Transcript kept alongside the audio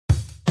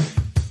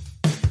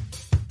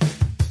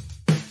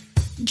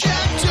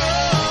Jacked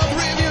Up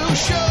Review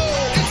Show.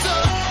 It's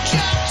a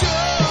Jacked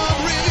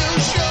Up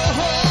Review Show.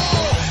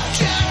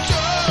 Jacked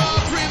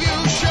Up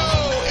Review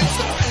Show.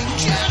 It's a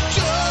Jacked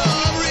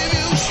Up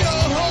Review Show.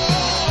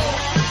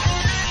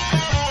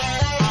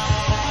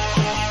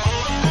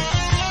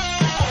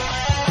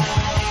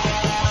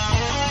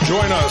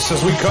 Join us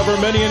as we cover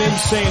many an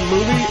insane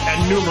movie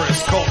and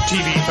numerous cult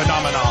TV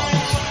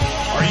phenomenons.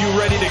 Are you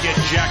ready to get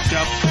jacked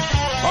up?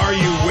 Are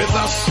you with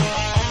us?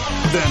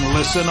 Then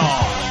listen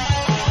on.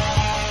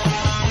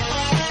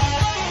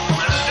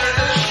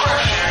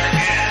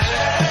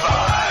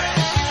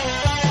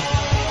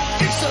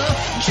 It's a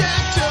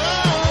Jacked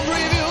Up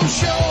Review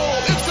Show.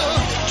 It's a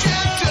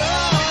Jacked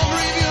Up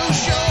Review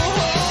Show.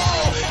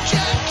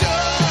 Jacked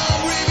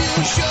Up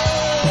Review Show.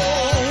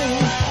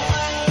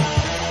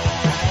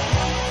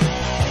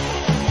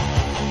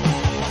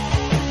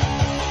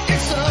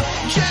 It's a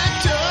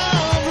Jacked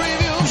Up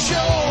Review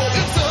Show.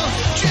 It's a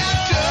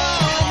Jacked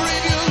Up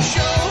Review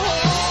Show.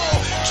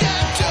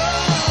 Jacked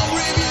Up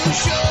Review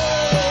Show.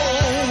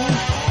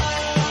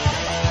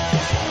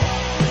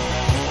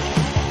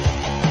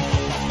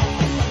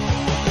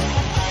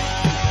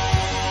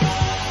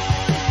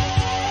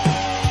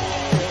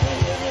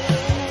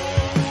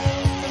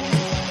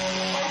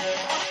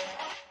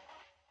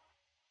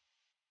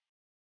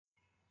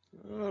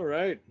 All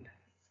right.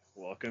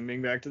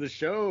 Welcoming back to the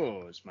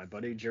show is my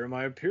buddy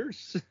Jeremiah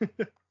Pierce.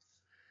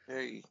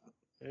 Hey,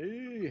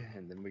 Hey,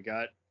 and then we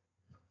got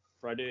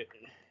Friday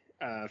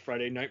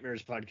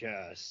Nightmares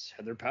podcast.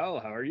 Heather Powell,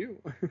 how are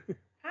you?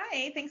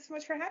 Hi, thanks so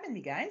much for having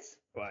me, guys.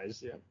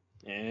 Wise,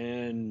 yeah.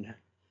 And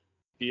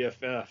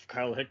BFF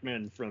Kyle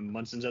Hickman from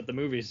Munsons at the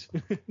Movies.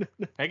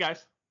 Hey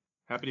guys,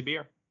 happy to be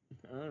here.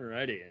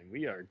 Alrighty, and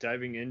we are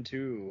diving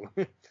into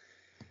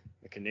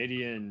the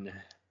Canadian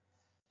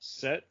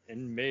set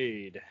and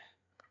made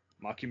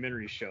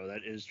mockumentary show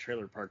that is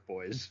Trailer Park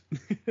Boys.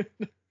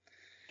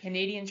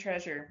 Canadian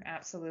treasure,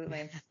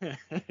 absolutely.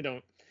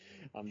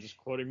 I'm just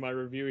quoting my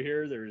review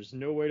here. There's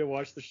no way to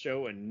watch the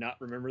show and not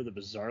remember the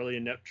bizarrely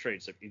inept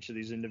traits of each of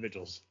these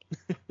individuals.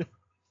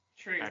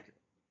 True.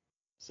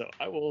 So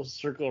I will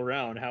circle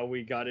around how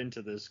we got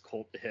into this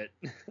cult hit.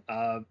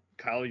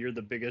 Kyle, you're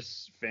the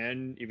biggest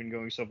fan, even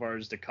going so far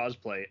as to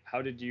cosplay.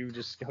 How did you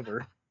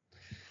discover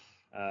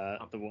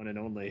the one and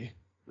only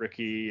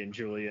Ricky and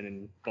Julian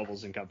and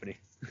Bubbles and company?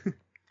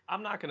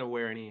 I'm not gonna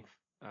wear any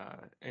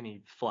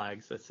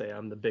flags that say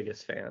I'm the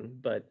biggest fan,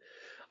 but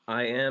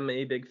I am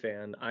a big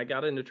fan. I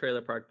got into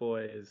Trailer Park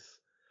Boys,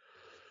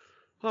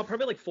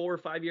 probably like 4 or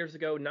 5 years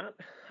ago.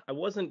 I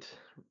wasn't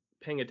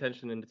paying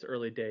attention in its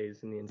early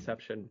days in the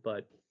inception,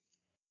 but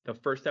the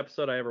first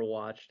episode I ever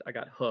watched, I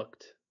got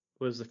hooked.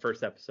 Was the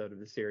first episode of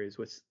the series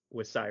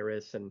with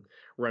Cyrus and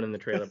running the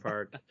trailer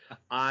park.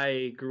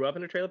 I grew up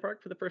in a trailer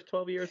park for the first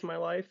 12 years of my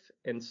life,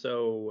 and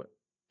so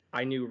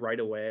I knew right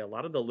away a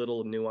lot of the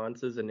little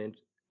nuances and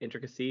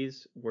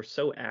intricacies were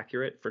so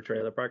accurate for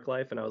trailer park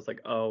life, and I was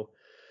like, oh,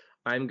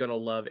 I'm gonna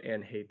love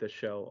and hate the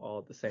show all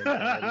at the same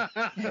time.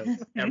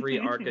 Because every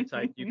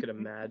archetype you could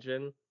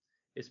imagine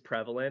is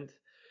prevalent,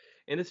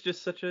 and it's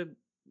just such a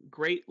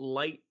great,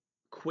 light,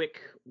 quick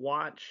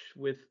watch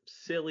with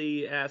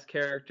silly ass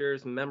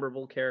characters,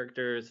 memorable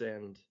characters,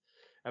 and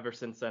ever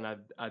since then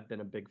I've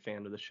been a big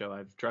fan of the show.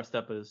 I've dressed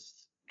up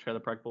as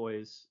Trailer Park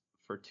Boys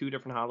for 2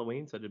 different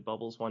Halloweens. I did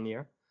Bubbles one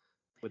year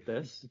with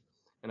this,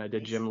 and I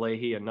did Jim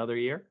Leahy another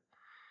year,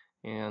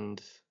 and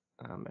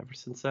ever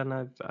since then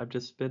I've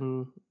just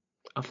been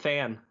a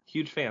fan,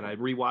 huge fan. I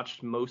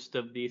rewatched most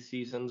of these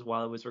seasons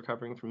while I was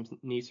recovering from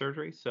knee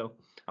surgery, so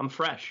I'm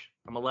fresh.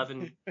 I'm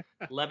 11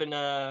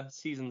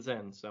 seasons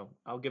in, so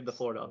I'll give the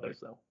floor to others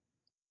though.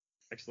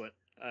 Excellent.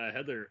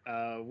 Heather,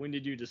 when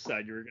did you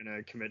decide you were going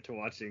to commit to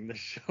watching the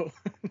show?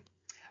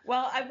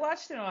 Well, I've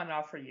watched it on and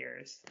off for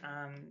years.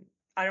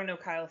 I don't know,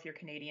 Kyle, if you're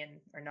Canadian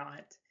or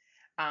not.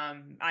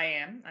 I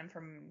am. I'm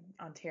from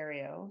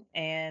Ontario,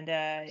 and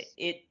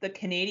the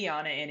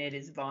Canadiana in it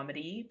is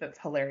vomity, but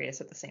hilarious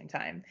at the same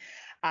time.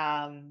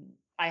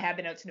 I have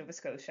been out to Nova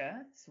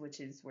Scotia, which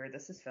is where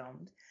this is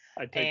filmed.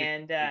 I take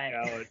it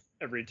out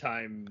every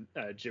time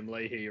Jim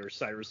Leahy or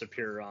Cyrus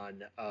appear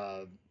on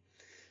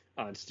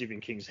Stephen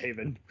King's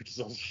Haven, which is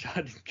also shot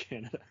in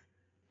Canada.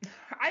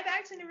 I've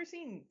actually never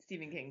seen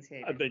Stephen King's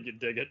Haven. I think you'd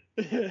dig it.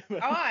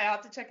 I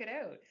have to check it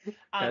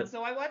out.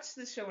 So I watched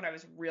this show when I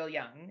was real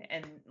young,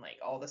 and like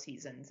all the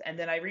seasons, and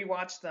then I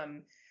rewatched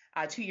them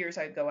 2 years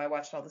ago. I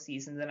watched all the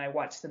seasons, and I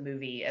watched the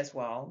movie as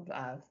well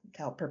to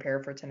help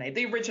prepare for tonight.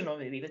 The original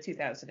movie, the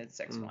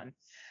 2006 one,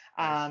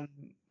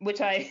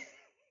 which I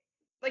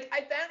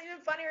found even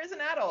funnier as an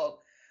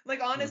adult.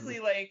 Like honestly,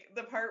 like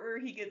the part where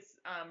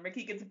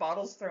Ricky gets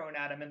bottles thrown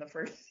at him in the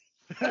first.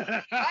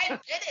 I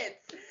did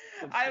it.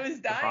 I was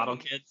dying. The bottle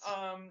kids.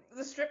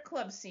 The strip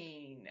club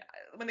scene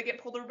when they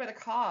get pulled over by the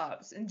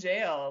cops in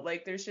jail.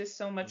 Like there's just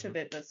so much of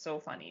it that's so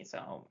funny.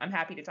 So I'm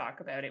happy to talk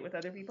about it with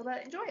other people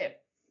that enjoy it.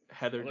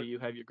 Heather, do you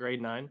have your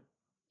grade 9?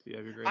 Do you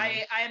have your grade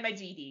 9? I am my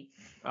GD.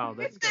 Oh,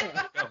 that's good.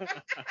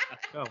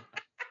 Go.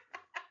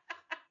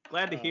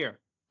 Glad to hear.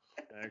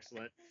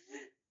 Excellent.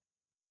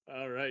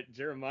 All right,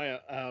 Jeremiah,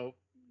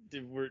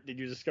 did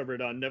you discover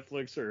it on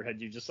Netflix, or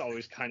had you just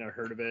always kind of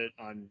heard of it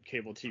on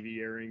cable TV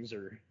airings,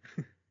 or?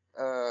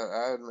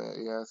 I admit,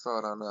 yeah, I saw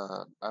it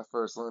on. I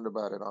first learned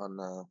about it on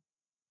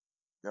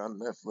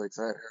Netflix.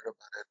 I had heard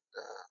about it,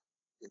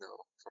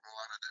 from a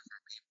lot of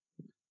different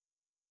people.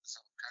 So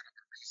kind of a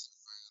recent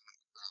thing,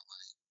 about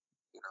like,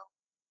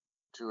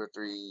 2 or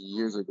 3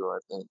 years ago, I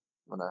think,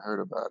 when I heard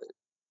about it.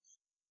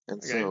 And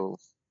Okay. so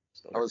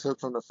I was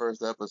hooked from the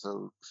first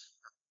episode.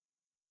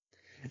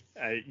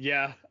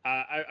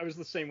 I was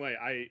the same way.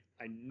 I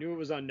knew it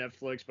was on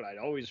Netflix, but I'd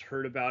always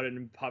heard about it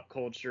in pop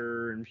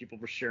culture, and people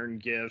were sharing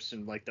GIFs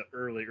and like the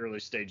early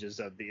stages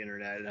of the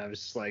internet, and I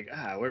was just like,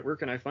 where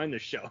can I find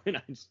this show?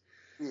 And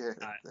Yeah.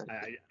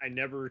 I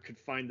never could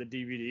find the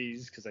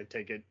DVDs because I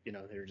take it, they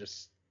were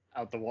just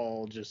out the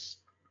wall, just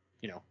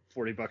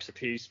 $40 a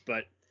piece.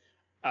 But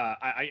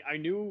I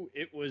knew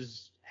it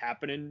was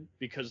happening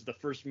because the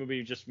first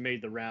movie just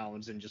made the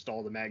rounds, and just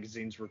all the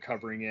magazines were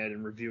covering it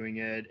and reviewing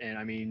it, and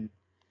I mean,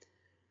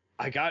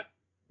 I got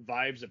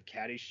vibes of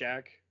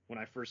Caddyshack when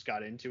I first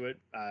got into it.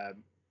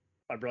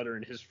 My brother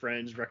and his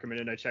friends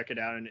recommended I check it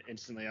out, and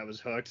instantly I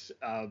was hooked.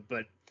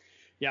 But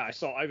yeah, I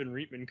saw Ivan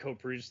Reitman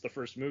co-produce the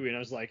first movie, and I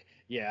was like,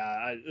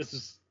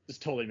 this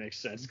totally makes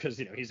sense because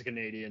he's a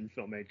Canadian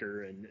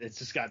filmmaker, and it's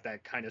just got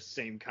that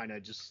same kind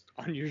of just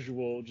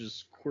unusual,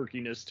 just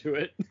quirkiness to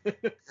it.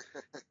 Yeah.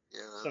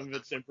 Some of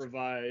it's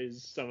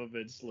improvised, some of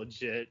it's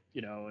legit,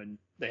 and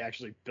they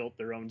actually built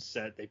their own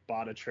set. They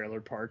bought a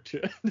trailer park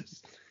to it.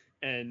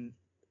 And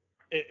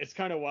it's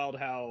kind of wild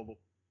how,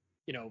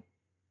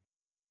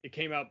 it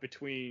came out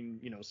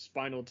between,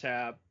 Spinal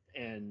Tap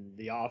and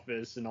The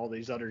Office and all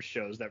these other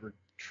shows that were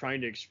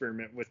trying to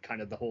experiment with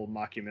kind of the whole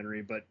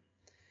mockumentary, but,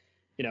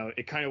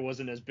 it kind of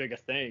wasn't as big a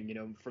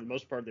thing. For the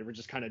most part, they were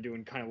just kind of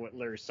doing kind of what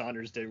Larry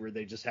Saunders did, where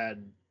they just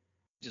had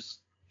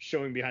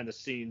showing behind the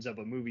scenes of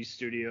a movie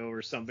studio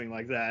or something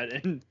like that.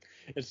 And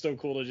it's so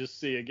cool to just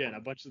see, again, a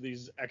bunch of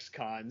these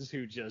ex-cons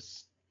who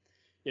just,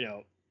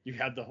 you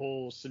had the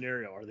whole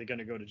scenario. Are they going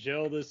to go to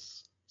jail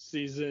this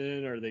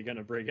season? Are they going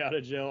to break out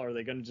of jail? Are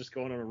they going to just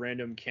go on a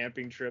random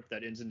camping trip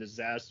that ends in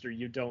disaster?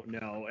 You don't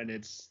know. And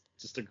it's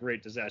just a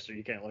great disaster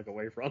you can't look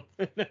away from.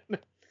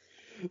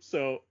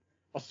 So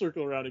I'll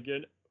circle around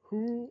again.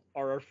 Who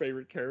are our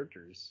favorite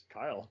characters?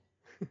 Kyle,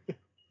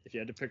 if you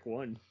had to pick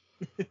one.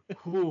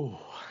 Ooh,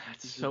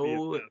 that's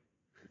so,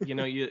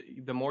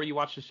 the more you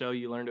watch the show,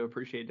 you learn to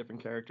appreciate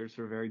different characters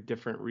for very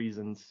different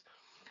reasons.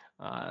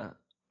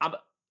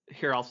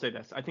 Here, I'll say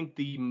this. I think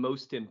the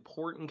most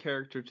important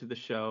character to the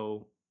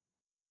show,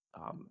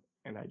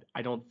 and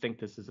I don't think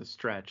this is a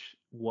stretch,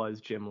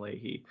 was Jim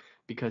Leahy,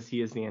 because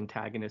he is the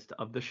antagonist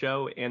of the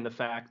show, and the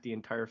fact the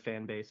entire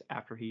fan base,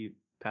 after he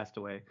passed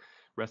away,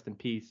 rest in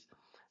peace,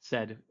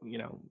 said,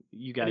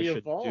 you guys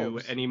should do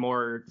any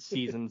more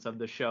seasons of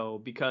the show,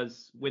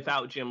 because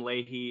without Jim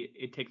Leahy,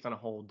 it takes on a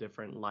whole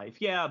different life.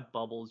 Yeah,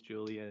 Bubbles,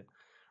 Julia,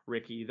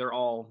 Ricky, they're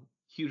all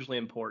hugely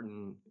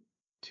important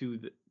to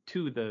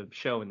the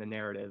show and the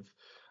narrative,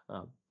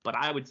 but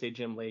I would say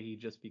Jim Leahy,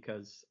 just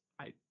because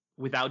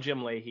without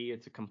Jim Leahy,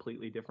 it's a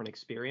completely different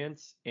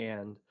experience,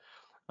 and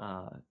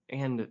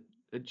John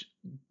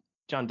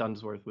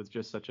Dunsworth was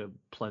just such a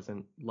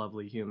pleasant,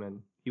 lovely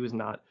human.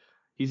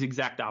 He's the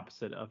exact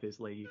opposite of his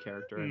Leahy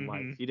character in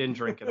life. He didn't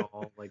drink at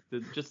all,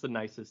 just the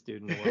nicest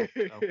dude in the world.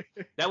 So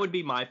that would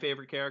be my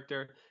favorite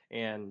character,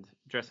 and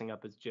dressing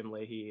up as Jim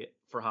Leahy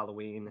for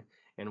Halloween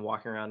and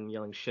walking around and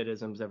yelling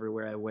shitisms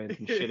everywhere I went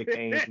and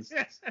shitticanes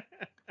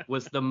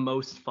was the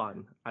most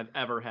fun I've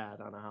ever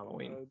had on a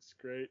Halloween. Oh, that's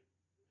great.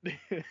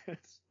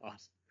 That's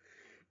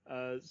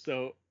awesome.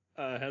 So,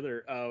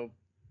 Heather,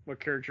 what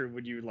character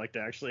would you like to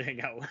actually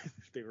hang out with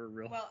if they were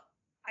real? Well,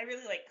 I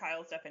really like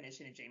Kyle's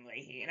definition of Jim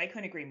Leahy, and I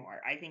couldn't agree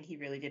more. I think he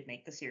really did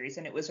make the series,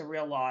 and it was a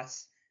real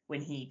loss when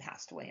he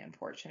passed away,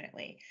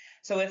 unfortunately.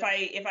 So if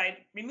I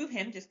remove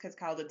him, just because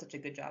Kyle did such a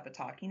good job of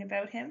talking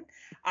about him,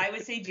 I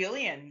would say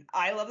Jillian.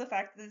 I love the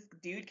fact that this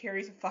dude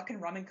carries a fucking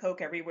rum and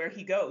coke everywhere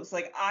he goes.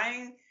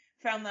 I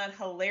found that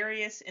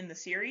hilarious in the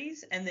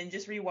series, and then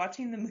just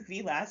rewatching the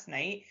movie last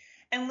night,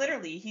 and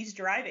literally he's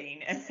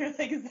driving, and they're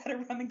like, "Is that a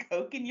rum and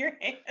coke in your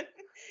hand?"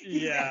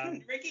 Yeah.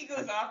 Ricky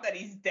goes off that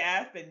he's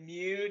deaf and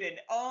mute, and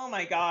oh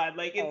my god,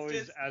 it's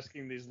always just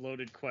asking these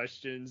loaded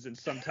questions, and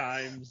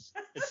sometimes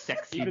It's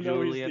sexy even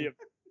Julian.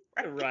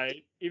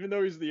 even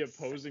though he's the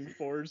opposing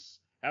force,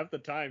 half the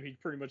time he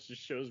pretty much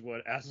just shows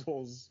what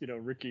assholes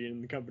Ricky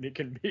and the company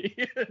can be.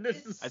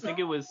 I think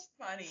it was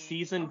funny.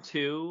 season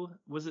 2.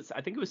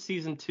 I think it was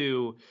season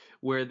 2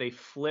 where they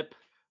flip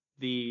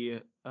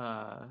the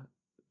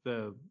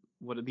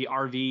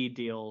RV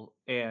deal,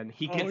 and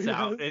he gets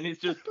out and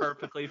it's just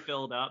perfectly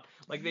filled up.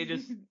 They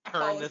just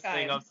turn this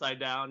thing upside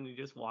down, and he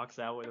just walks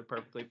out with a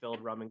perfectly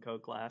filled rum and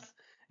coke glass,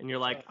 and you're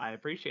like, I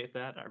appreciate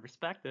that, I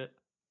respect it.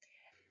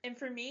 And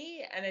for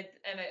me, I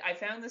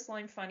found this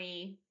line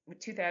funny with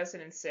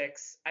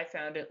 2006. I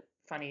found it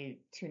funny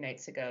 2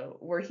 nights ago,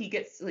 where he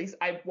gets, at least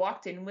I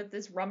walked in with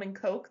this rum and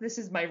coke. This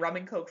is my rum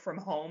and coke from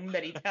home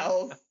that he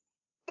tells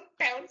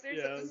bouncers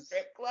at the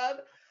strip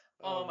club.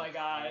 Oh my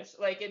gosh.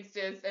 Like, it's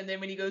just, and then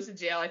when he goes to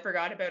jail, I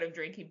forgot about him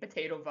drinking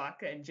potato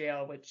vodka in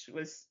jail, which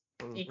was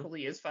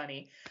equally as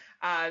funny.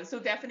 So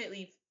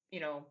definitely,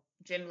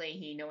 Jim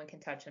Leahy, no one can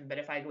touch him. But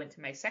if I went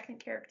to my second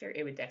character,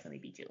 it would definitely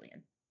be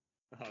Julian.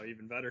 Oh,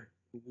 even better.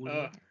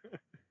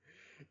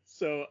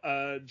 So,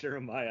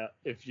 Jeremiah,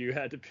 if you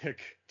had to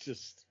pick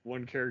just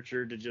one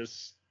character to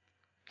just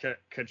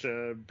catch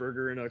a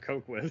burger and a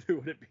Coke with, who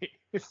would it be?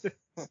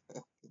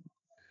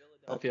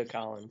 Philadelphia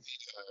Collins.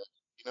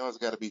 It's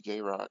got to be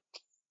J-Rock.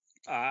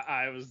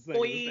 I was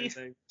thinking the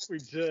same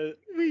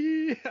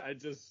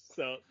thing.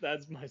 So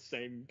that's my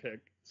same pick.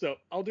 So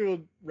I'll do a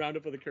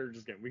roundup of the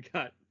characters again. We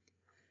got,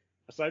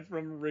 aside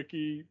from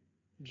Ricky,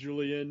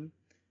 Julian,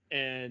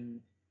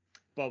 and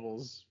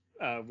Bubbles,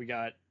 we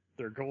got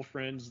their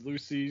girlfriends,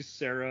 Lucy,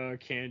 Sarah,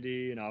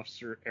 Candy, and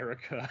Officer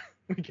Erica.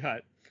 We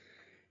got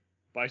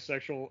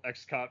bisexual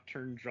ex-cop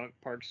turned drunk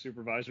park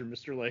supervisor,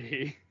 Mr.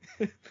 Leahy.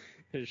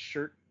 His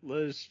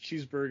shirtless,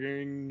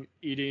 cheeseburgering,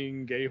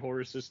 eating gay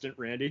whore assistant,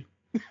 Randy.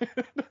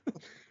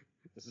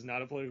 This is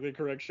not a politically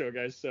correct show,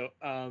 guys. So,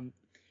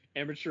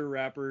 amateur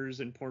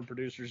rappers and porn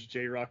producers,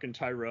 J-Rock and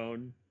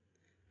Tyrone.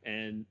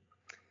 And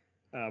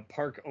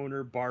park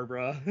owner,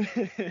 Barbara.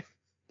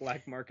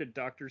 Black market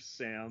Dr.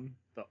 Sam.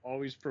 The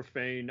always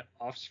profane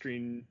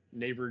off-screen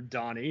neighbor,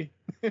 Donnie.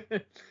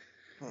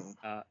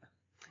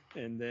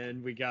 And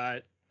then we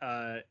got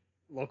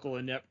local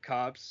inept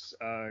cops,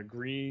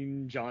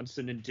 Green,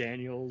 Johnson, and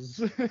Daniels.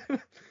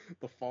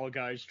 The Fall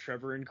Guys,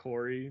 Trevor and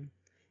Corey.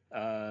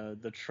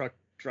 The truck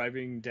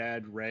driving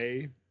dad,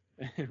 Ray.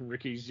 And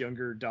Ricky's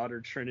younger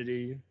daughter,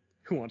 Trinity,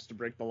 who wants to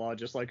break the law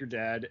just like her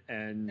dad.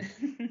 And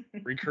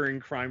recurring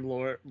crime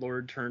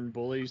lord turned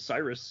bully,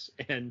 Cyrus.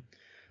 And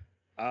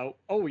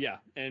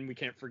and we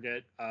can't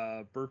forget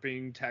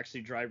burping taxi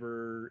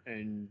driver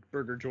and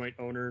burger joint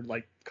owner,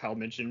 like Kyle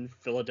mentioned,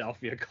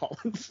 Philadelphia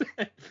Collins.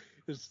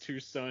 His two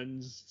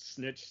sons,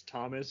 Snitch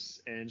Thomas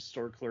and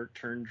store clerk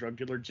turned drug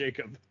dealer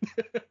Jacob.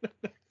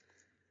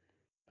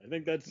 I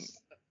think that's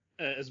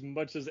as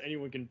much as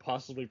anyone can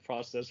possibly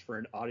process for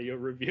an audio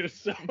review.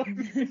 So,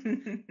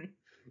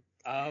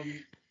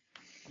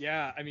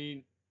 yeah, I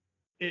mean,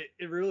 it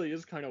really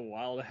is kind of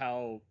wild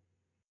how,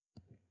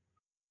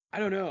 I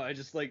don't know, I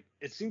just like,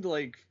 it seemed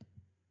like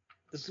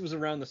this was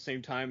around the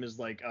same time as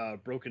like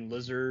Broken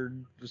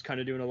Lizard was kind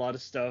of doing a lot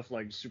of stuff,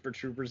 like Super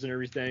Troopers and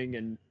everything,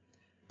 and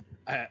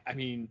I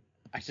mean,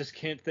 I just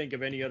can't think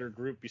of any other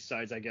group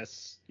besides, I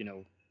guess,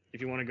 if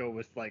you want to go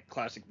with like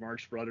classic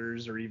Marx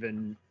Brothers or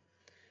even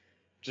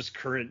just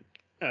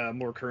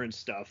more current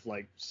stuff,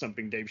 like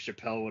something Dave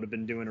Chappelle would have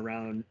been doing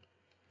around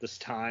this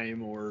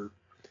time, or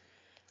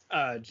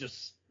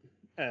just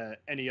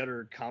any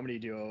other comedy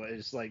duo.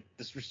 Is like,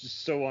 this was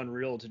just so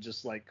unreal to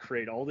just like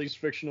create all these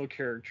fictional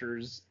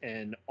characters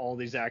and all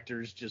these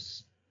actors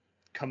just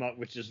come up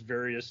with just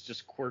various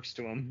just quirks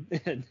to them.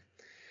 And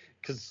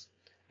because,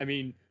 I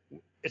mean,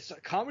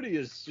 comedy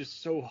is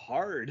just so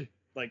hard.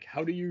 Like,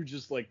 how do you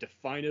just like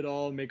define it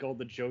all, make all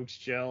the jokes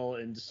gel,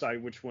 and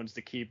decide which ones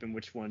to keep and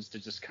which ones to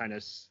just kind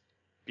of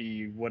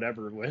be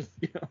whatever with,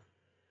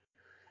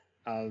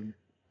 and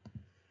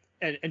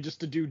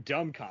just to do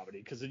dumb comedy,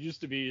 because it used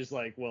to be just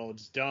like, well,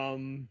 it's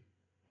dumb,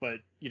 but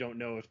you don't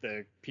know if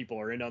the people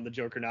are in on the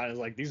joke or not. It's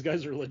like, these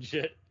guys are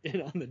legit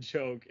in on the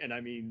joke. And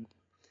I mean,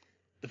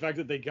 the fact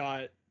that they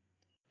got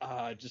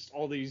just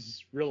all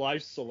these real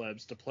life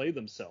celebs to play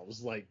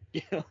themselves, like,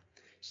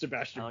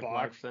 Sebastian Alec Bach.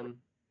 Larson.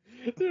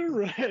 They're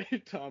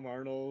right. Tom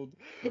Arnold,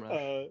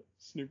 Right.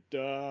 Snoop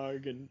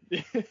Dogg, and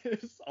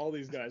all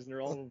these guys, and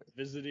they're all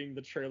visiting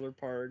the trailer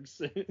parks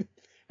and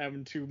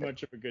having too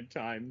much of a good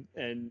time.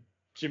 And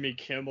Jimmy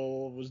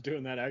Kimmel was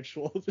doing that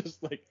actual,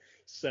 just like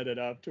set it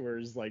up to where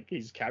it's like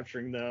he's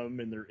capturing them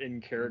and they're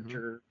in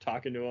character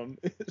talking to him.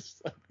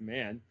 It's like,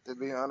 man. To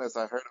be honest,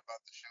 I heard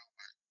about the show,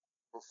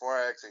 but before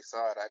I actually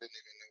saw it, I didn't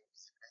even know it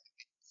was a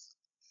comedy.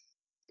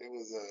 It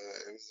was a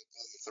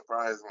pleasant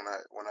surprise when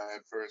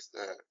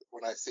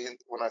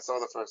I saw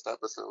the first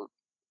episode.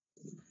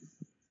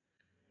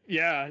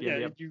 Yeah,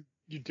 Yep.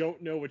 You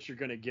don't know what you're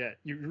gonna get.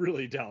 You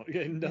really don't.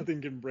 And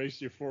nothing can brace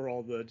you for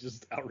all the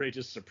just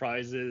outrageous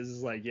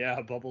surprises. Like,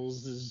 yeah,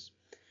 Bubbles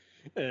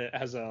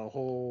has a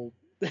whole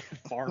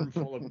farm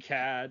full of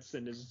cats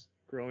and is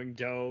growing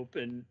dope,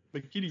 and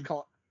The kitty.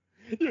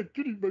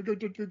 kitty, my God,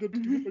 get my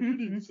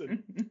kitties.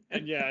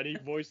 And yeah, and he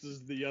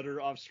voices the other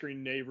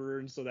off-screen neighbor,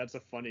 and so that's a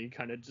funny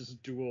kind of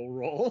just dual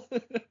role,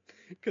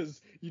 because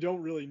you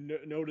don't really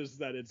notice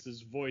that it's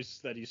his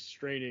voice that he's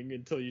straining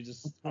until you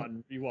just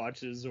on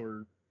rewatches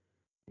or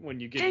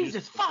when you get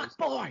Jesus, fuck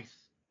boys!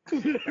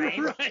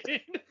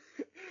 Right.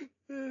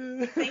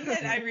 The thing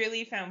that I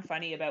really found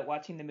funny about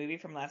watching the movie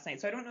from last night,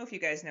 so I don't know if you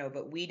guys know,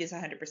 but weed is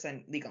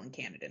 100% legal in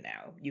Canada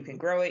now. You can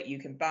grow it, you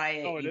can buy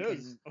it. Oh, it you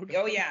is? Can, Okay.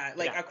 Oh, yeah,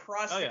 like Yeah.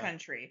 across Oh, the yeah.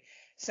 country.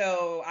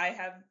 So I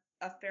have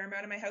a fair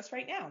amount in my house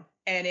right now,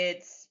 and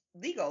it's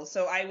legal.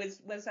 So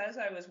as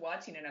I was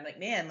watching it, I'm like,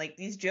 man, like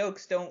these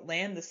jokes don't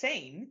land the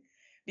same,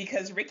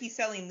 because Ricky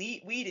selling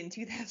weed in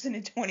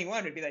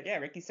 2021 would be like, yeah,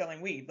 Ricky's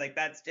selling weed. Like,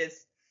 that's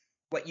just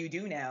what you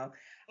do now.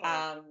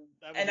 Oh,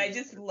 that was And I a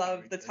just super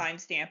love the funny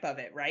timestamp of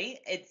it, right?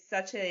 It's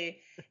such a,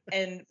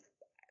 and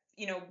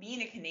you know,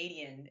 being a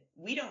Canadian,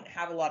 we don't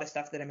have a lot of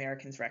stuff that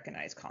Americans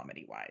recognize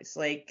comedy wise.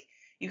 Like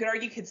you could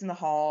argue Kids in the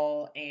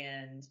Hall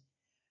and,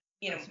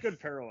 you know, That's a good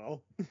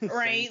parallel.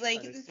 right? Same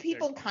Like kind of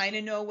people subject. kind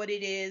of know what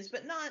it is,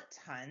 but not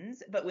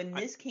tons. But when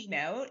this came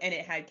out and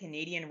it had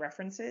Canadian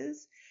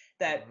references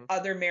that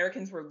other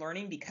Americans were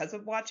learning because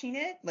of watching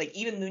it, like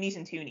even Loonies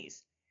and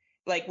Toonies,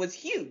 like was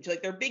huge.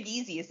 Like their Big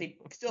Easy is they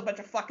still a bunch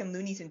of fucking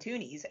Loonies and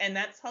Toonies, and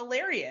that's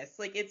hilarious.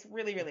 Like it's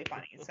really really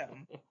funny. So.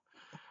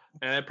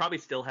 And I probably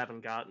still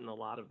haven't gotten a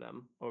lot of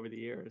them over the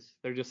years.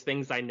 They're just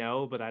things I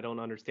know, but I don't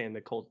understand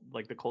the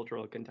the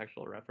cultural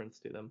contextual reference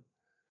to them.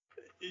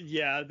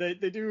 Yeah, they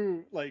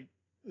do, like,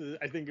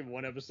 I think in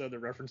one episode they're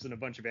referencing a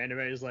bunch of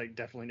animes, like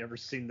definitely never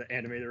seen the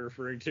anime they're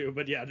referring to,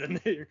 but yeah, then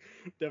they're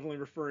definitely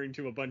referring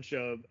to a bunch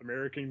of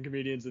American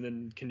comedians and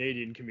then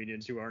Canadian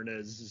comedians who aren't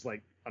as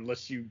like,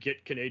 unless you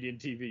get Canadian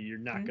TV, you're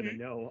not gonna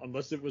know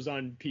unless it was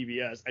on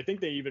PBS. I think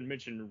they even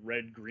mentioned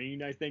Red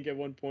Green, I think at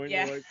one point.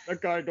 Yeah. They're like,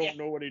 that guy don't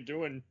know what he's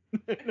doing.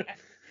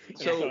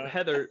 So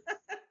Heather,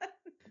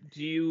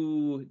 do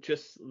you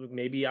just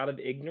maybe out of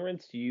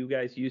ignorance, do you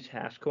guys use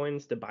hash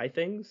coins to buy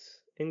things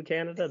in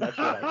Canada? That's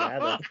what I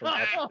gathered from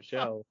watching the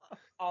show.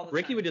 All the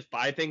Ricky time. would just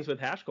buy things with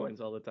hash coins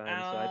all the time,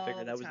 so I All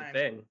figured that the was time. a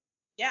thing.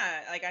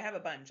 Yeah, like I have a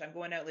bunch. I'm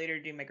going out later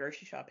to do my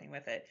grocery shopping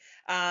with it.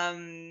 But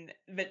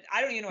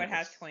I don't even know what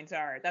hash coins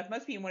are. That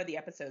must be in one of the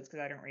episodes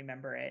because I don't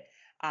remember it.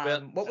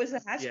 What was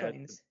the hash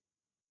coins?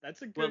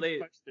 That's a good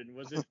question.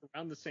 Was it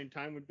around the same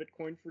time when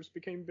Bitcoin first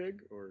became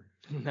big, or?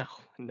 No,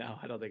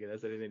 I don't think it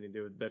has anything to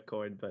do with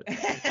Bitcoin. But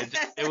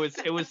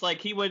it was like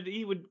he would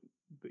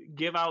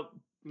give out,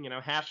 you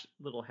know,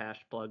 little hash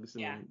plugs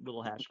and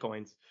little hash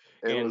coins.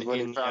 It was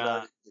when he found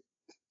out he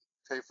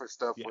could pay for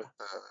stuff with weed,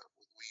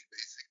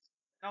 basically.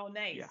 Oh,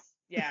 nice.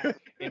 Yeah.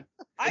 Yeah.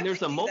 And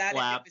there's a mobile app. If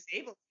I was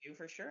able to,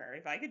 for sure.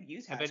 If I could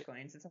use hash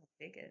coins, it's all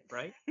take it.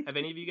 Right? Have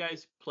any of you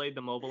guys played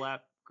the mobile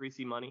app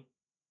Greasy Money?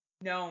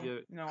 No,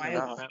 I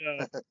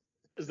haven't.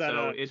 Is that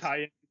a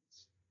tie-in?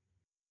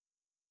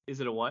 Is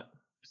it a what?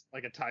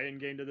 Like a tie-in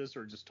game to this,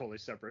 or just totally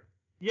separate?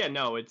 Yeah,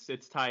 no,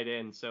 it's tied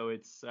in. So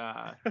it's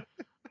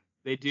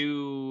they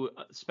do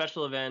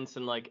special events,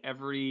 and like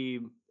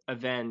every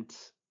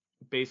event,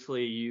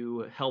 basically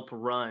you help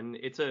run.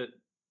 It's a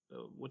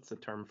what's the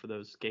term for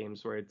those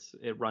games where it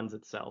runs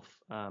itself?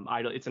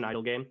 It's an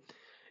idle game.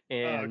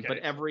 And but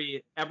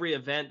every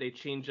event they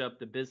change up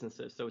the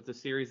businesses. So it's a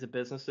series of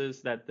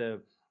businesses that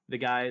the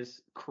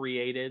guys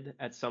created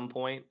at some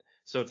point.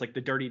 So it's like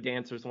the Dirty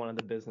Dancer is one of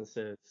the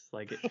businesses.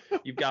 Like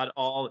you've got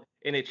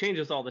and it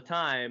changes all the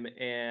time.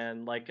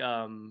 And like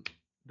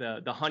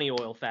the honey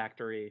oil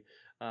factory.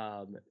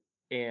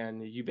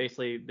 And you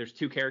basically, there's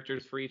 2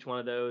 characters for each one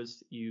of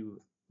those.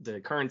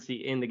 The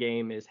currency in the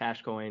game is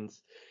hash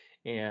coins,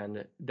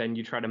 and then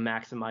you try to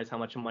maximize how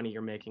much money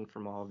you're making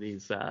from all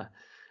these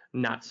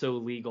not so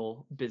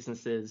legal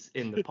businesses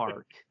in the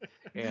park.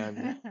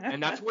 and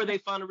that's where they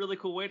found a really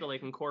cool way to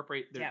like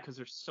incorporate because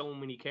there's so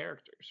many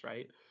characters,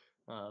 right?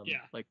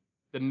 Like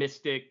the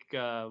Mystic,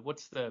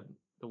 what's the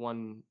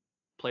one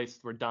place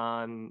where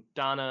Donna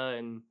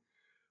and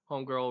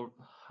Homegirl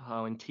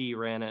and T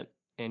ran it,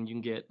 and you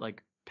can get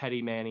like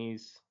Petty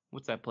Manny's,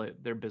 what's that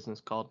their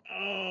business called?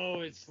 Oh,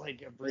 it's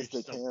like a bridge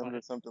stuff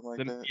or something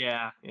like that.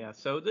 Yeah.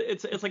 So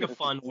it's like a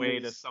fun way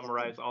to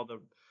summarize all the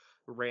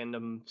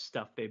random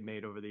stuff they've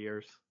made over the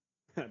years.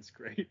 That's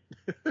great.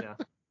 Yeah.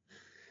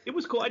 It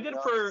was cool. I did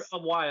it for a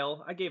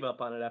while. I gave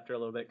up on it after a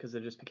little bit because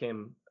it just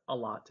became a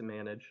lot to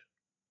manage.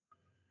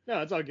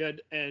 No, it's all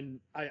good. And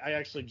I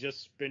actually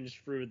just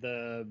binged through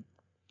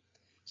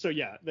so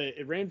yeah,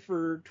 it ran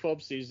for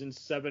 12 seasons,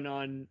 7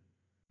 on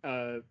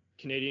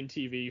Canadian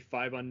TV,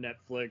 5 on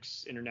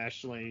Netflix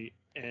internationally,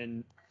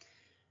 and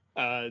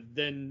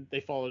then they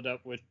followed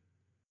up with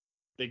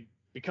they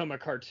become a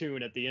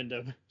cartoon at the end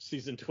of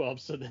season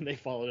 12, so then they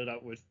followed it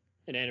up with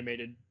an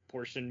animated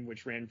portion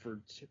which ran for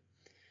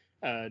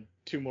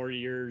 2 more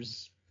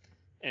years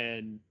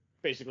and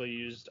basically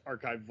used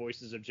archived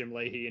voices of Jim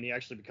Leahy, and he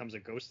actually becomes a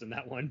ghost in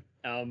that one.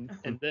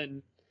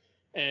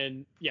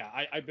 And yeah,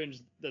 I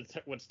binged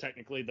what's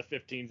technically the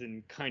 15th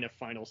and kind of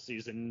final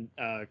season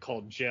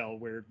called Jail,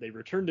 where they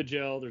return to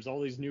jail. There's all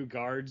these new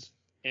guards,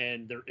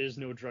 and there is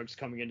no drugs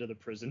coming into the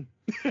prison.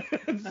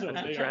 So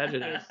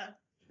tragedy.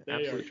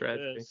 Absolute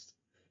tragedy. Pissed.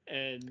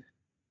 And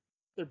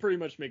they're pretty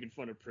much making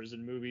fun of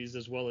prison movies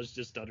as well as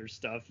just other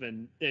stuff,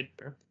 and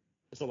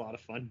it's a lot of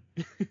fun.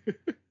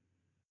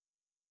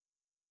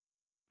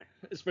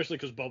 Especially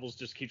because Bubbles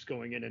just keeps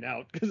going in and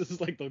out, because it's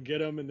like they'll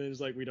get him and then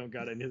it's like we don't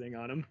got anything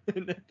on him.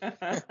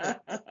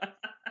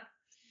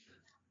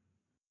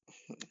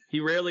 He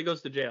rarely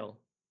goes to jail.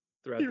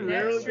 He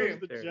rarely goes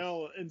to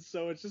jail, and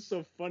so it's just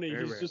so funny.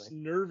 He's just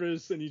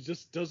nervous, and he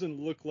just doesn't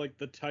look like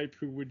the type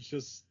who would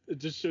just. It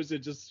just shows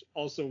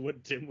also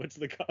what dimwits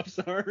the cops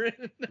are.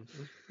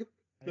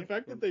 The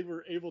fact that they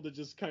were able to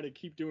just kind of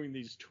keep doing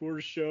these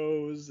tour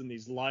shows and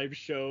these live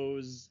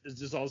shows is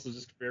just also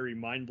just very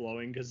mind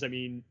blowing. Because I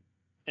mean,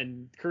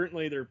 and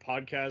currently their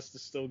podcast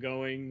is still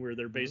going, where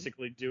they're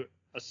basically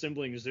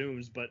assembling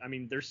Zooms, but I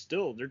mean they're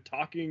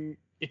talking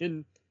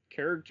in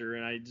character,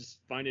 and I just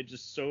find it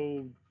just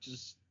so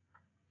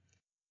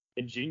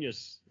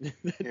ingenious.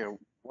 Yeah,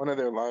 one of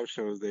their live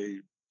shows, they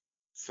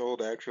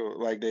sold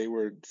they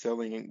were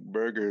selling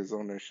burgers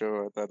on their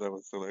show. I thought that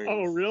was hilarious.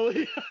 Oh,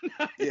 really?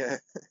 Yeah.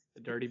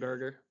 The Dirty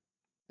Burger.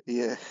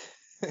 Yeah.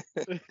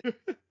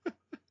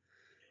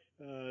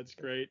 That's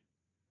great.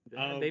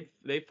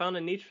 They've found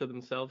a niche for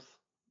themselves.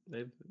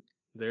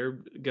 They're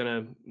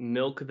gonna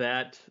milk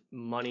that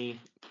money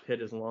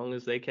pit as long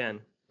as they can,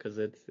 because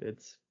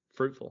it's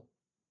fruitful.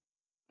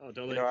 Oh,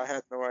 totally. I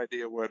had no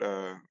idea what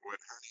Honeywell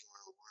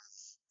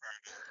was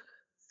prior to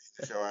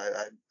the show.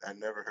 I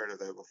never heard of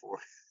that before.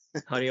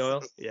 Honey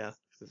oil? Yeah.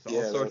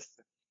 There's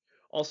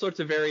all sorts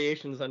of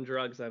variations on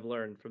drugs I've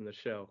learned from the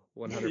show.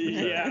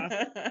 100%.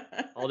 Yeah.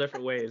 All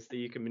different ways that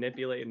you can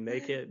manipulate and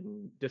make it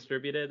and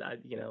distribute it.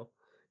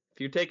 If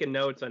you're taking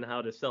notes on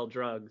how to sell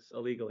drugs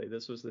illegally,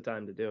 this was the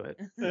time to do it.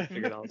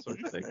 Figured out all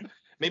sorts of things.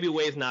 Maybe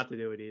ways not to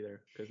do it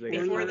either, because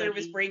before there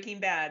was Breaking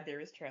Bad, there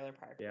was Trailer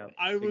Park. Yeah,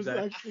 I was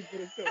actually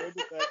gonna go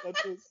into that.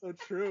 That's what's so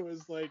true.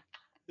 Is like,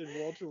 did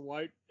Walter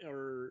White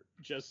or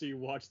Jesse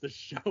watch the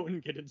show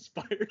and get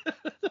inspired?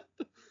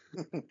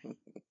 And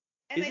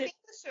I think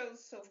the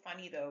show's so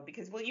funny though,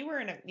 because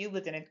you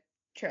lived in a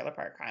trailer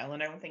park, Kyle,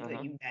 and I don't think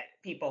that you met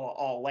people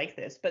all like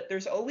this, but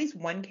there's always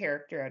one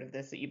character out of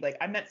this that you'd be like,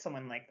 I met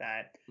someone like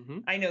that.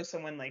 I know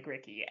someone like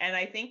Ricky. And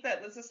I think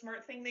that was a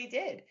smart thing they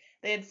did.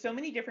 They had so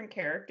many different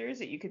characters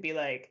that you could be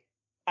like,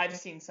 I've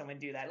seen someone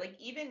do that. Like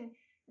even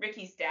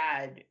Ricky's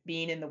dad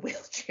being in the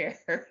wheelchair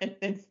and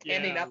then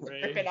standing up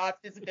and ripping off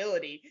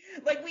disability.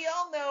 Like we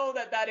all know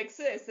that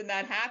exists and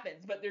that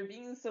happens, but they're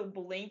being so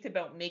blatant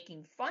about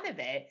making fun of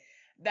it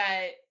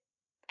that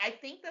I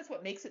think that's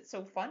what makes it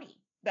so funny.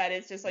 That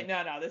it's just like,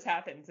 no, this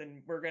happens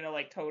and we're going to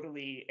like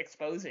totally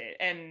expose it.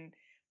 And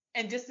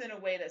just in a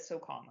way that's so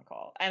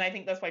comical. And I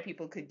think that's why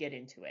people could get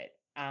into it.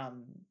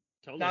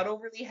 Totally. Not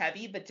overly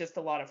heavy, but just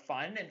a lot of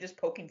fun and just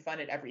poking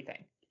fun at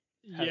everything.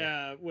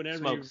 Yeah.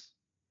 Whenever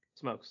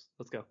Smokes.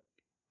 Let's go.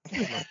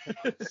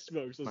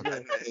 Smokes. Let's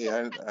go.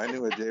 Hey, I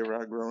knew a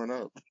J-Rock growing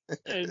up.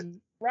 And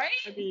right?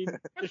 I mean,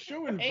 the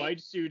show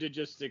invites you to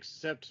just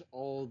accept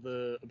all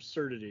the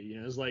absurdity.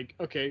 It's like,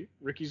 okay,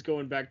 Ricky's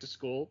going back to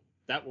school.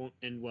 That won't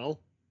end well.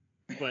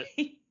 But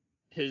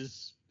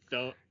his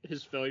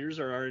failures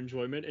are our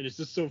enjoyment, and it's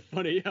just so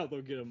funny how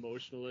they'll get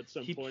emotional at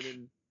some point,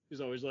 and he's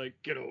always like,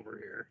 "Get over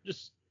here!"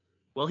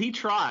 Well, he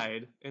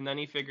tried, and then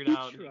he figured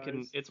out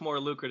it's more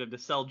lucrative to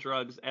sell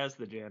drugs as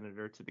the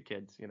janitor to the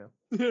kids,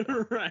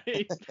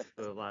 Right.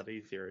 So a lot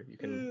easier. You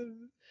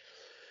can.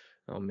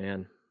 Oh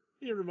man.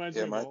 It reminds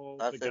me of all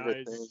my the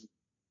favorite guys. thing.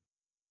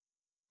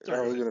 Sorry.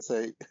 I was gonna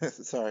say,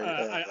 sorry.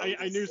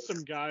 I knew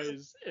some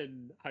guys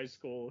in high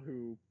school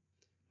who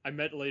I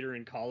met later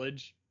in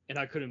college, and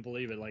I couldn't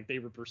believe it. Like they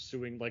were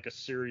pursuing like a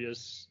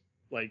serious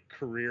like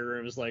career,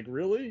 and it was like,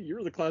 really, you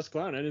were the class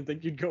clown. I didn't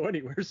think you'd go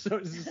anywhere. So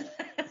it's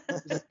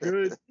a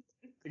good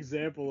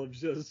example of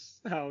just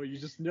how you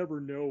just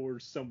never know where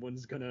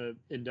someone's gonna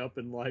end up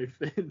in life.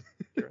 But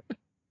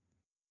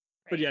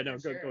yeah, no,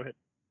 go ahead.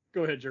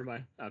 Go ahead,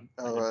 Jeremiah.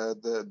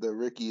 The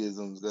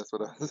Rickyisms. That's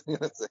what I was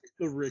gonna say.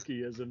 The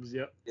Rickyisms.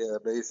 Yep. Yeah,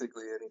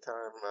 basically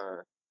anytime,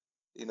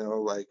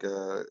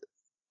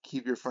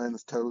 keep your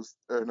friends toast.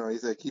 Or no, he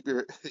said keep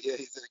your. Yeah,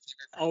 he said keep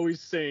your. Always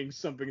saying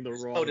something the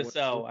wrong way.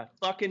 Toe-to-toe. I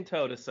fucking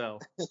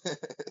toe-to-toe.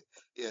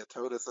 Yeah,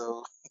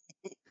 toe-to-toe.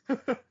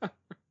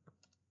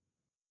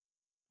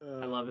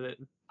 I love it.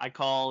 I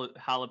call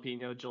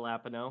jalapeno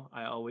jalapeno.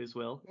 I always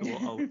will. It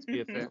will always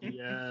be a thing.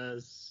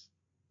 Yes,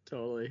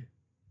 totally.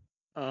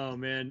 Oh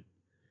man.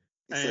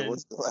 He said,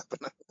 what's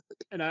jalapeno?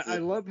 And I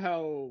love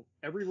how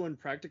everyone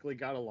practically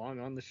got along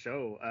on the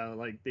show.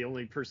 Like the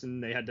only person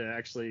they had to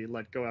actually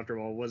let go after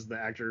all was the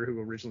actor who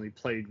originally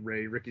played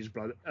Ray, Ricky's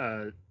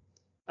brother,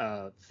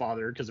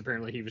 father, because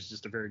apparently he was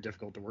just a very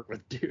difficult to work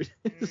with dude.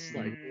 It's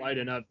like,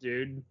 lighten up,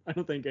 dude. I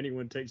don't think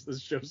anyone takes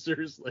this show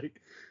seriously.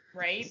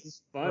 Right? This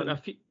is fun.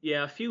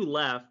 Well, a few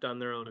left on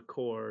their own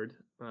accord.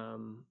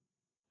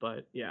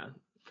 But yeah,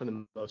 for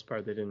the most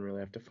part, they didn't really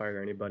have to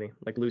fire anybody.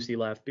 Like Lucy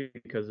left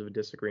because of a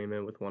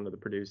disagreement with one of the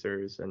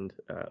producers, and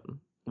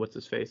what's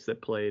his face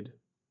that played,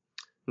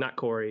 not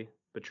Corey,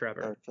 but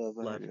Trevor.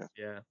 Left.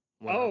 Yeah.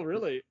 Oh,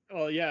 really?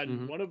 Oh, yeah.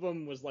 And one of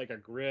them was like a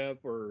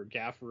grip or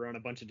gaffer on a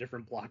bunch of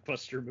different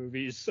blockbuster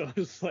movies. So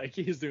it's like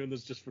he's doing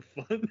this just for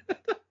fun.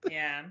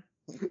 Yeah.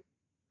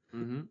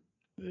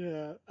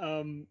 Yeah.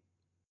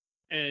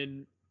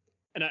 And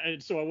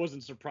so I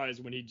wasn't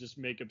surprised when he'd just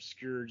make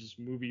obscure just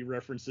movie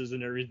references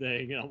and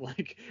everything. And I'm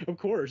like, of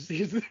course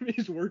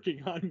he's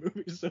working on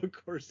movies, so of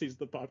course he's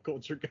the pop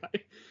culture guy.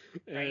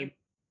 Right.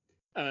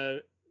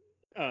 And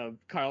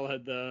Kyle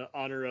had the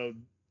honor of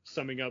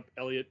summing up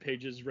Elliot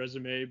Page's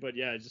resume, but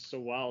yeah, it's just so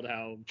wild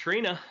how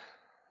Trina.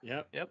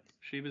 Yep.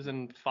 She was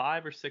in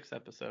 5 or 6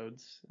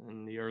 episodes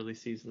in the early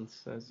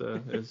seasons as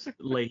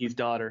Leahy's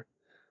daughter,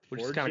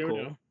 which is kind of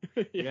cool.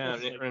 Yeah,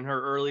 in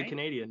her early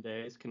Canadian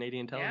days,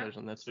 Canadian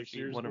television. That's what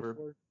one of her.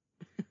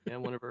 Yeah,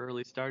 one of her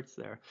early starts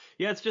there.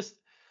 Yeah, it's just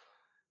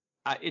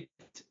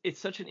it's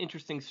such an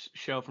interesting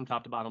show from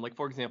top to bottom. Like,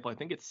 for example, I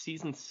think it's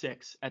season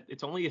 6.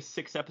 It's only a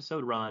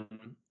 6-episode run,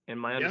 and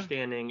my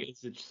understanding is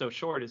it's so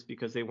short is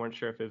because they weren't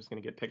sure if it was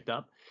going to get picked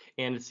up,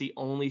 and it's the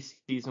only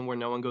season where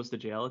no one goes to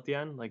jail at the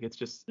end. Like, it's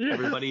just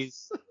everybody.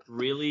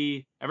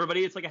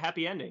 It's like a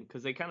happy ending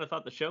because they kind of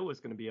thought the show was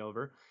going to be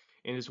over,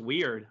 and it's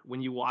weird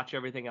when you watch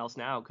everything else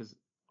now because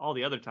all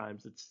the other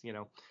times it's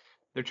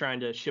they're trying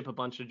to ship a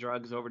bunch of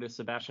drugs over to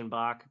Sebastian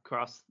Bach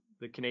across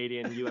the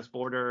Canadian-U.S.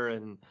 border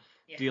and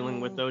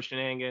dealing with those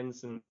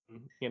shenanigans, and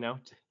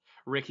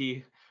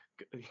Ricky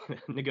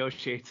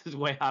negotiates his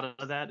way out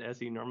of that as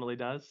he normally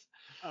does.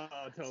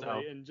 Totally.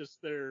 So, and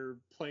just they're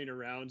playing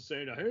around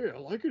saying, "Hey, I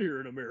like it here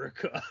in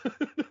America."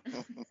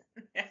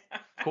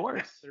 of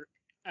course, you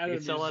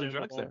can sell a lot of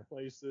drugs there.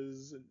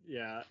 Places,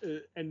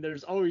 and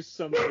there's always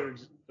some sort of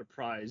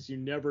surprise. You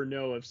never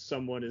know if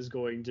someone is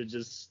going to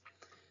just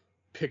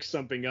pick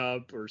something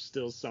up or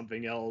steal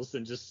something else,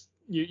 and just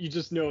you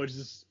just know it's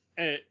just.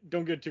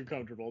 Don't get too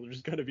comfortable.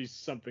 There's got to be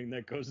something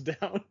that goes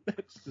down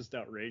that's just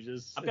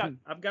outrageous.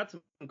 I've got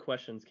some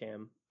questions,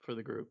 Cam, for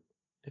the group.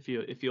 If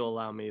you'll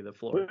allow me the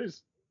floor.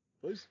 Please.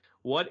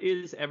 What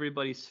is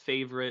everybody's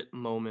favorite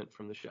moment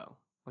from the show?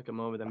 Like a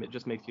moment that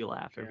just makes you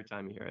laugh every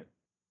time you hear it.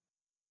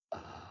 Oh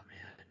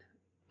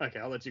man. Okay,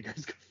 I'll let you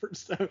guys go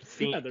first.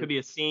 Scene, could be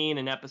a scene,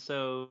 an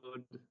episode.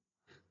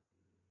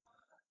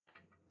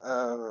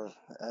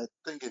 I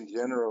think in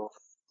general,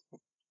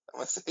 I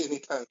must say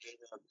anytime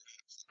J-Rock.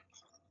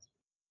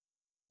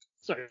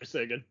 Sorry,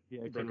 say again.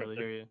 Yeah, I couldn't really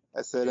hear you.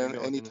 I said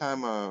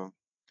anytime.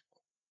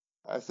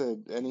 I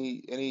said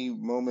any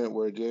moment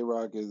where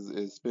J-Rock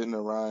is spitting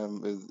a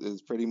rhyme is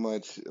pretty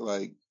much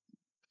like,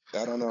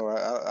 I don't know.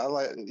 I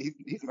like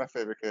he's my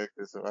favorite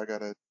character, so I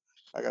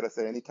gotta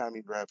say anytime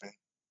he's rapping.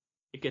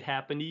 It could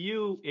happen to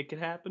you. It could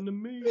happen to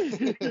me.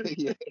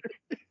 Yeah.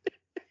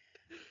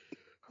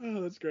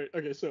 Oh, that's great.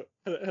 Okay, so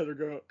Heather,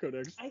 go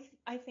next.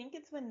 I think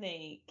it's when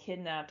they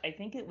kidnapped. I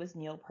think it was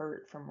Neil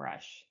Peart from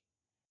Rush.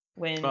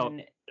 When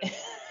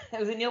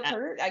was it Neil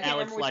Peart? I can't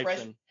remember which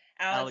Rush.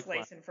 Alex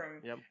Lifeson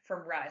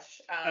from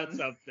Rush. That's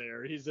up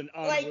there. He's an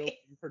unwilling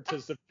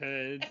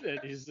participant, and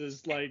he's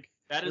just like,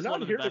 that is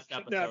one of the best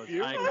episodes.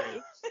 I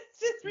agree. It's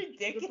just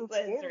ridiculous,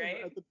 right?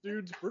 At the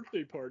dude's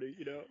birthday party,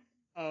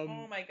 oh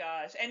my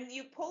gosh. And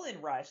you pull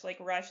in Rush. Like,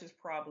 Rush is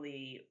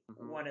probably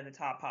one of the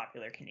top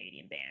popular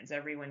Canadian bands.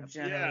 Everyone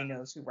generally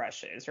knows who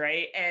Rush is,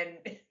 right? And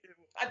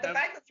the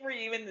fact that they were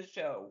even in the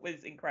show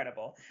was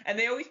incredible. And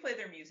they always play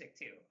their music,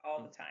 too, all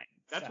the time.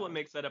 That's what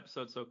makes that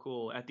episode so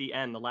cool. At the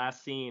end, the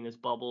last scene is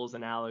Bubbles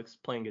and Alex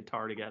playing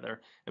guitar together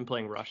and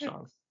playing Rush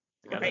songs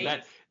together.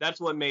 Right. That's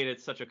what made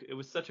it it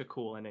was such a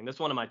cool ending. That's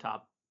one of my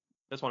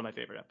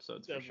favorite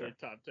episodes. Definitely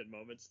top 10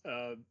 moments.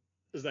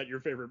 Is that your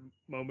favorite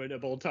moment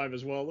of all time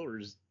as well, or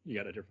is you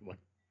got a different one?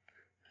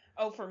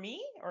 Oh, for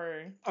me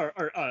or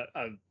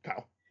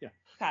Powell? Yeah.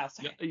 Powell.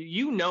 Sorry.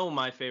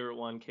 My favorite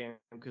one, Cam,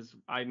 because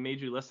I made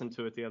you listen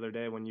to it the other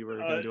day when you were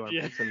going to do our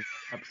Munsons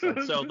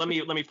episode. So let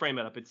me frame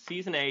it up. It's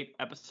season 8,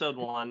 episode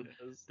 1.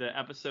 The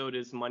episode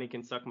is "Money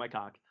Can Suck My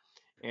Cock,"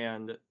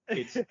 and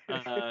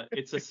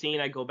it's a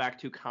scene I go back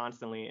to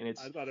constantly, and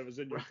I thought it was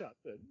in your top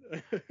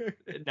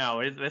 10.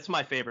 No, that's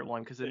my favorite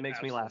one because it makes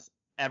me laugh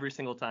every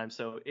single time.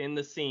 So in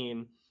the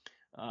scene,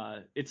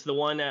 it's the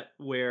one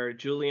where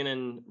Julian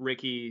and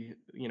Ricky,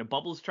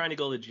 Bubbles trying to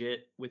go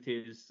legit with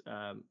his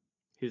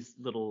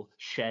little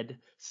shed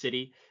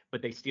city,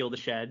 but they steal the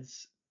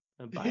sheds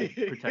by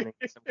pretending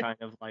it's some kind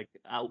of like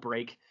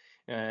outbreak.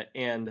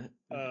 And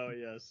oh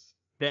yes.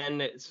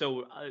 Then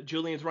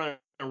Julian's running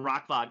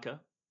rock vodka,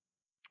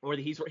 or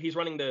he's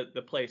running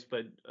the place,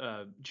 but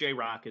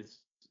J-Rock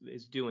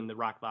is doing the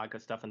rock vodka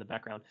stuff in the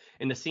background.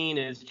 And the scene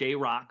is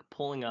J-Rock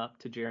pulling up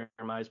to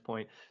Jeremiah's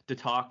point to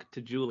talk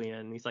to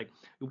Julian. He's like,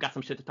 "We've got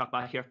some shit to talk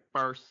about here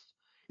first."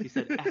 He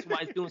said, "That's why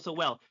it's doing so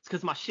well. It's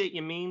because my shit,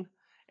 you mean?"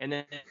 And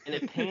then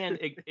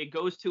it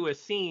goes to a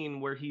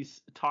scene where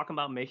he's talking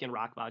about making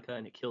rock vodka,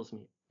 and it kills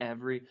me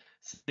every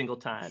single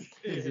time.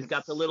 He's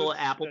got the little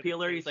apple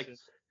peeler. He's like,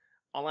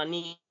 "All I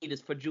need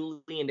is for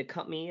Julian to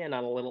cut me in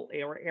on a little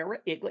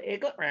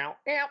igla round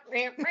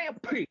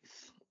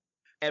peace."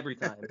 Every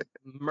time.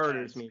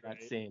 Murders me,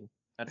 that scene.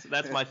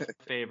 That's my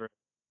favorite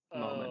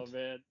moment. Oh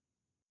man.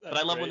 But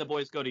I love when the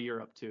boys go to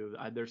Europe too.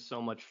 There's so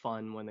much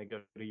fun when they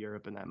go to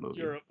Europe in that movie.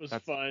 Europe was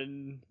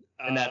fun.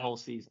 And that whole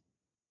season.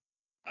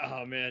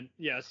 Oh man.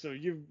 Yeah, so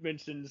you've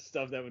mentioned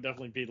stuff that would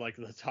definitely be like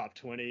the top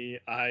 20.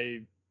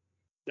 I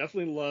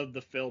definitely love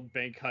the failed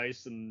bank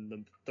heist in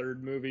the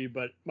third movie,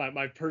 but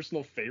my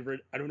personal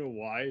favorite, I don't know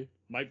why,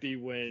 might be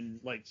when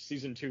like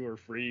season 2 or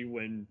 3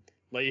 when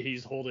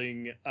Leahy's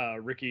holding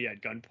Ricky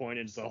at gunpoint, and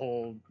it's a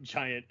whole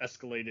giant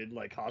escalated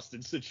like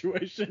hostage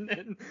situation.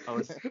 And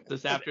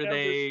this after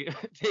they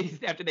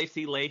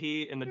see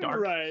Leahy in the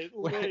dark, right?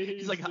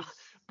 He's like,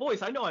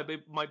 "Boys, I know I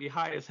might be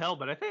high as hell,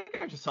 but I think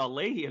I just saw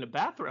Leahy in a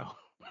bathroom."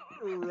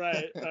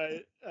 Right.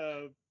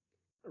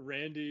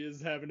 Randy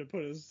is having to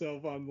put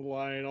himself on the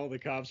line. All the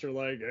cops are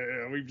like,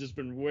 we've just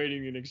been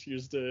waiting an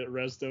excuse to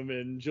arrest him.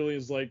 And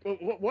Julian's like,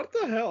 what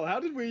the hell? How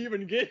did we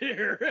even get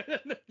here?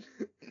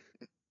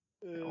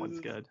 That one's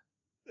good.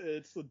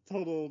 It's a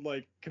total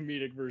like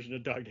comedic version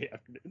of Dog Day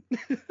Afternoon.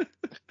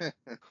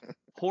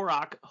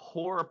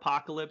 Horror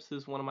Apocalypse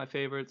is one of my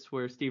favorites,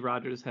 where Steve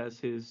Rogers has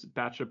his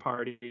bachelor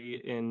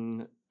party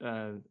in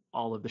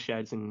all of the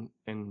sheds and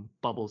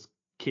Bubbles'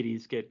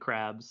 kitties get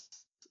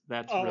crabs.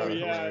 That's really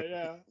hilarious.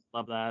 Yeah.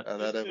 Love that.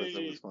 That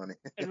episode was funny.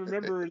 And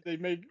remember,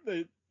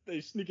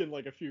 they sneak in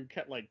like a few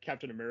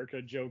Captain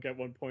America joke at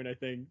one point. I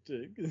think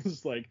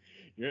it's like,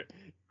 yeah,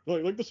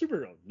 like the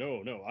superhero.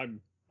 No,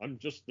 I'm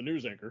just the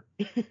news anchor.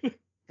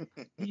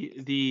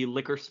 The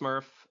liquor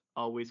Smurf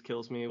always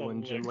kills me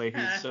when Jim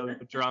Leahy's so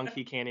drunk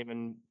he can't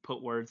even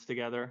put words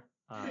together.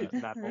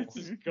 That whole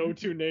his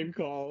go-to name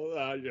call.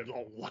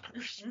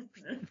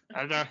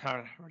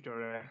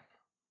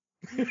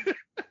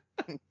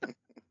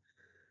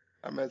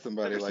 I met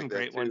somebody There's like some that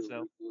great too, ones,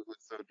 though. who was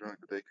so drunk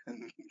that they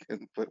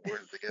couldn't put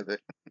words together.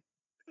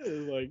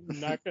 Like,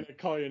 not gonna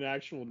call you an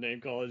actual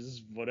name call. It's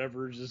just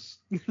whatever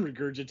just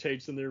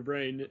regurgitates in their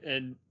brain.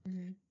 And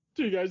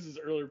to you guys'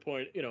 earlier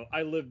point,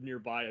 I lived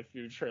nearby a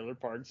few trailer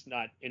parks,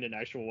 not in an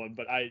actual one,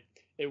 but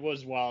it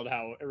was wild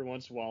how every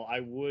once in a while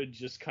I would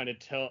just kind of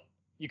tell.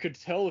 You could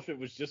tell if it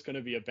was just going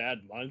to be a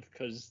bad month,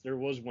 because there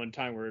was one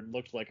time where it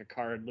looked like a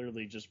car had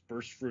literally just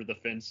burst through the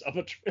fence of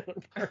a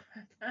trailer park.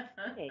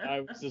 And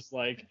I was just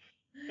like,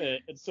 and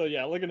so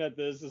yeah, looking at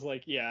this is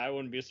like, yeah, I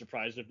wouldn't be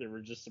surprised if there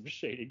were just some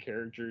shady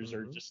characters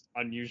or just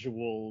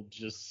unusual,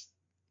 just,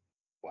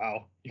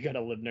 wow, you got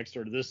to live next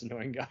door to this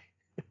annoying guy.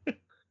 All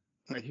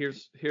right,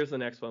 here's the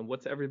next one.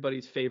 What's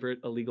everybody's favorite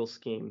illegal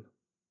scheme?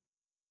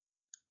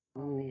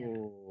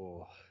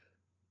 Ooh.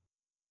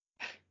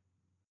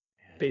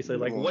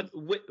 Basically, like,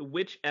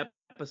 which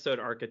episode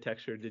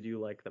architecture did you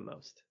like the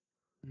most?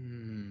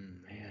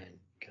 Man,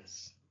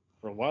 because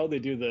for a while they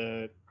do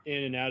the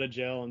in and out of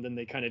jail, and then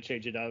they kind of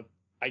change it up.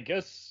 I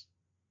guess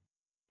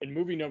in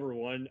movie number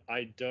 1,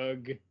 I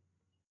dug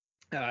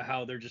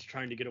how they're just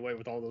trying to get away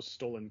with all those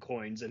stolen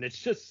coins, and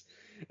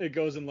it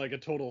goes in like a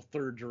total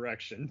third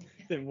direction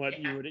than what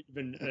you would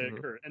even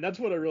occur. And that's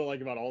what I really like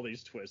about all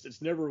these twists.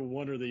 It's never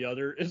one or the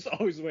other. It's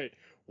always, wait,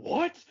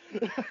 what?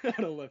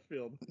 Out of left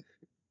field.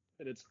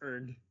 And it's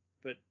earned.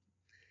 But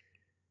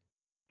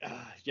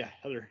yeah,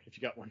 Heather, if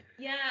you got one.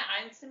 Yeah,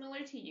 I'm similar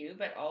to you,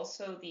 but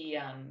also the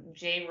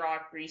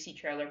J-Rock Greasy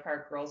Trailer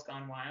Park Girls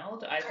Gone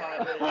Wild. I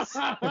thought it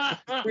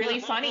was really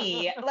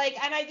funny. Like,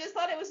 and I just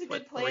thought it was a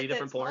good play at the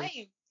time.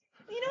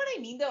 You know what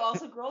I mean, though?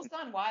 Also, Girls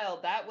Gone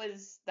Wild, that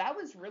was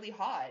really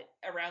hot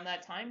around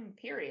that time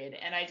period,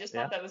 and I just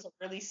thought that was a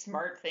really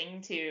smart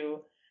thing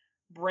to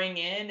bring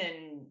in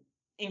and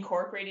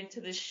incorporate into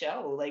this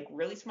show. Like,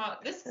 really smart.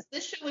 This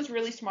show was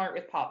really smart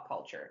with pop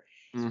culture.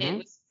 It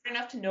was smart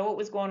enough to know what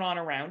was going on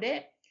around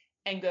it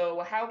and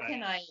go, how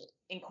can I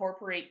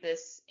incorporate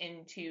this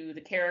into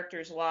the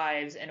characters'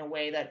 lives in a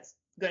way that's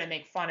going to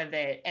make fun of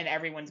it and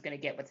everyone's going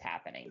to get what's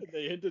happening.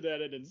 They hinted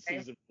at it in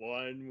season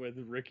 1 with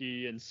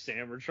Ricky and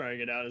Sam were trying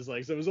it out. It's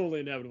like, so it was only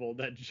inevitable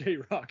that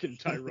J-Rock and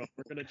Tyrone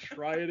were going to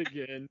try it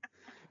again.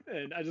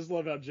 And I just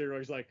love how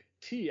J-Rock's like,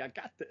 T, I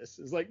got this.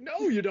 It's like,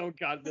 no, you don't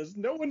got this.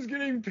 No one's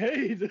getting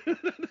paid.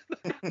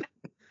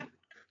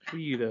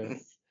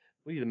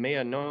 We the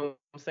mayor, know what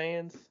I'm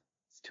saying?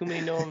 It's too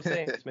many know what I'm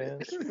saying,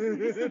 man.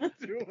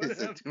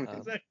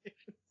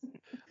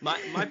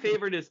 My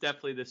favorite is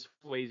definitely the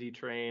Swayze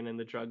train and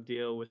the drug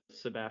deal with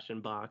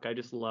Sebastian Bach. I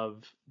just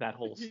love that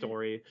whole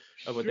story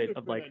of what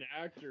an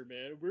actor,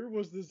 man. Where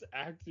was this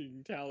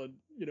acting talent,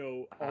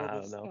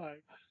 all this time?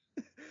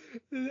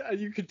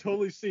 You could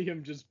totally see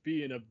him just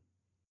be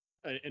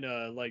in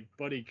a like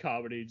buddy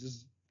comedy,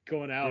 just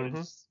going out and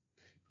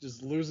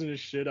just losing his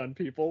shit on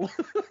people.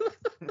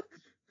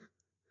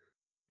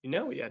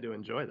 He had to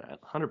enjoy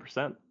that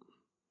 100%.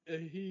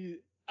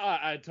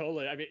 I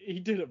totally. I mean, he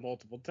did it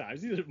multiple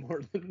times. He did it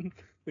more than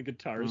the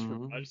guitars for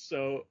much.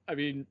 So, I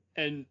mean,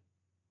 and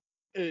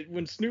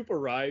when Snoop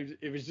arrived,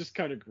 it was just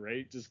kind of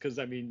great, just because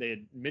I mean they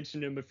had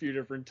mentioned him a few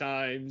different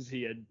times.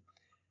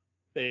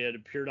 They had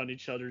appeared on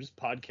each other's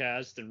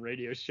podcasts and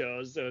radio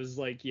shows. So it was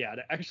like, yeah,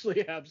 to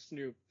actually have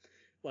Snoop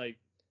like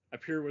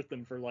appear with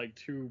them for like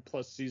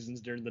 2+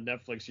 seasons during the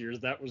Netflix years,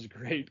 that was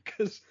great,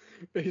 because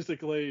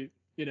basically,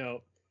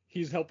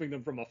 he's helping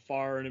them from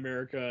afar in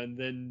America, and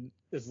then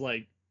it's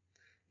like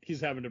he's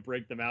having to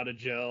break them out of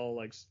jail,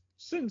 like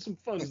send some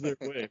funds their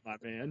way, my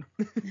man.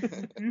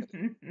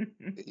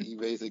 He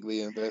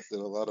basically invested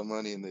a lot of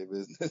money in their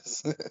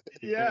business.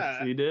 Yeah,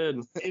 yes, he did.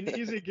 An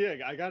easy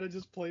gig. I gotta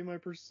just play my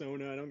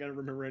persona. I don't gotta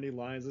remember any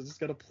lines. I just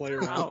gotta play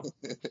around.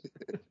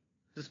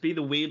 Just be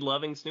the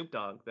weed-loving Snoop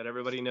Dogg that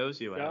everybody knows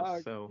you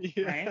as. So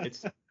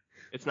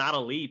it's not a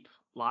leap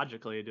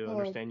logically to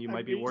understand you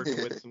might be working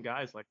with some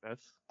guys like this.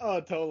 Oh,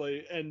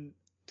 totally. And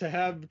to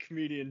have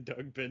comedian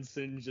Doug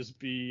Benson just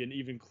be an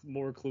even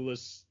more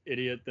clueless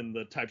idiot than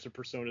the types of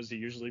personas he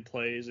usually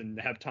plays, and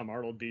have Tom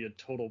Arnold be a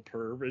total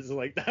perv is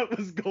like, that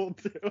was gold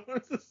too.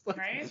 It's just like,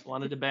 Right? Just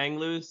wanted to bang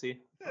Lucy.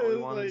 All he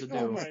wanted to do.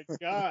 Oh my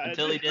god.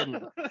 Until he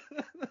didn't.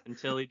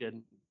 Until he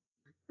didn't.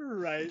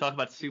 Right. Talk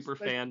about super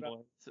Think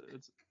fanboy.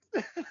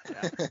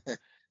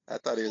 I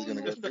thought he was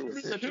gonna go It's through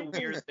with such it. a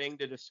weird thing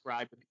to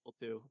describe to people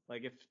too.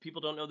 Like, if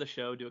people don't know the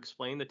show, to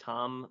explain the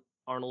Tom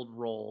Arnold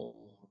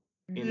role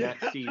in that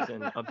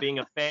season of being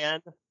a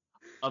fan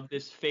of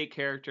this fake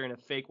character in a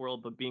fake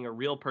world, but being a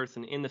real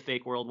person in the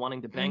fake world,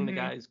 wanting to bang the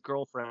guy's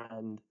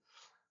girlfriend,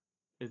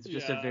 is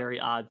just a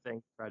very odd thing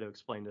to try to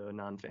explain to a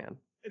non-fan.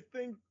 I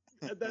think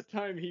at that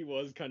time he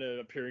was kind of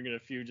appearing in a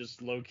few just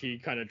low-key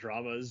kind of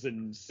dramas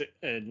and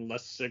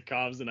less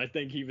sitcoms, and I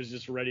think he was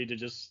just ready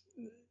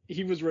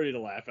to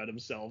laugh at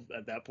himself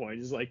at that point.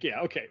 He's like,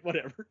 yeah, okay,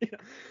 whatever.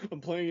 I'm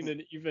playing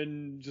an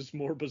even just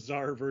more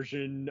bizarre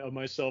version of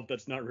myself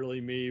that's not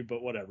really me,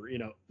 but whatever.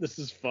 This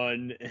is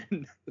fun,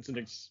 and it's an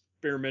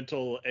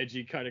experimental,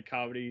 edgy kind of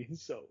comedy,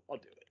 so I'll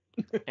do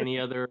it. Any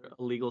other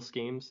illegal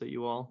schemes that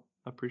you all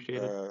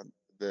appreciated?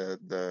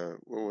 What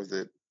was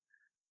it?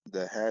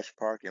 The hash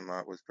parking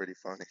lot was pretty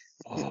funny.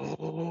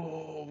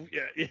 Oh,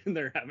 yeah, and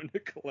they're having to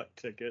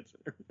collect tickets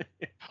and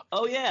everything.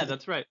 Oh yeah,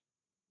 that's right.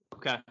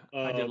 Okay,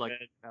 I did like.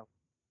 Man.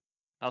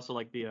 I also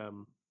like the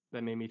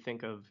that made me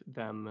think of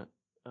them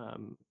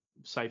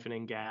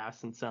siphoning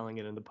gas and selling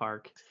it in the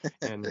park,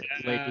 and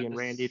Lakey and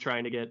Randy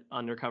trying to get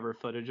undercover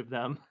footage of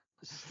them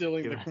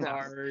stealing the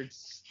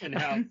cards, and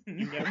how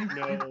you never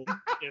know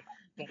if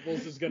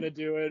Bubbles is gonna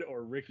do it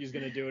or Ricky's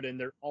gonna do it, and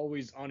they're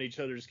always on each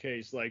other's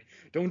case. Like,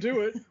 don't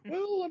do it.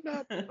 Well, I'm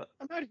not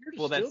here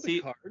to steal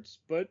the cards,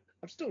 but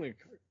I'm stealing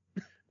a card.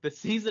 The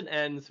season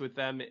ends with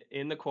them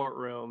in the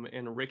courtroom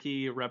and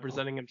Ricky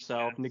representing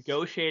himself,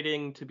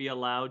 negotiating to be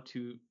allowed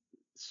to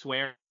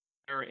swear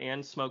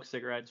and smoke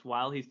cigarettes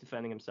while he's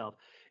defending himself.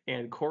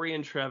 And Corey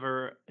and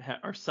Trevor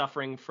are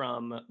suffering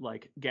from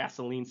like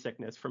gasoline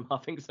sickness from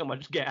huffing so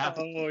much gas.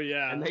 Oh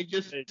yeah. And they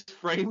just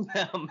frame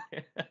them.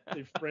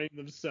 They frame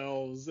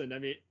themselves, and I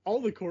mean,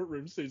 all the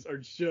courtroom scenes are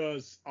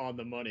just on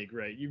the money.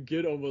 Great. You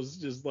get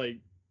almost just like.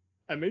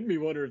 It made me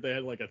wonder if they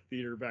had like a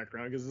theater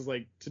background, because it's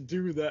like, to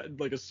do that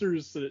like a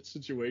serious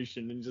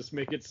situation and just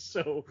make it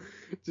so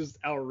just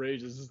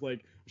outrageous. It's like,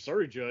 I'm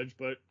sorry, Judge,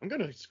 but I'm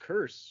gonna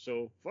curse,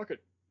 so fuck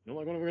it. You don't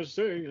like what I'm gonna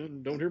say,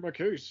 and don't hear my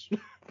case.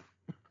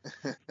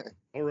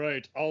 All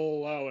right, I'll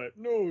allow it.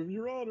 No,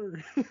 Your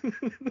Honor.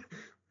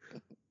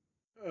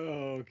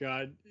 Oh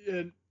God,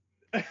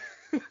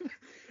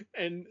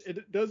 and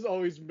it does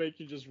always make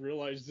you just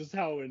realize just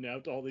how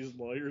inept all these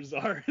lawyers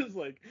are. It's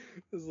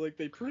like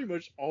they pretty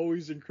much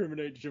always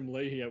incriminate Jim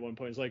Leahy at one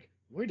point. It's like,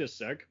 wait a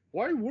sec,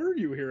 why were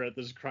you here at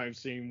this crime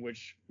scene,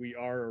 which we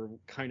are or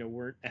kind of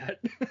weren't at?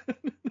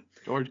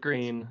 George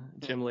Green,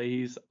 Jim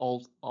Leahy's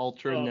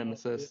ultra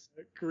nemesis.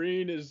 Yeah.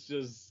 Green is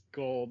just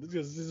gold,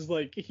 because this is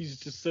like, he's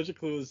just such a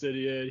clueless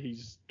idiot.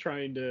 He's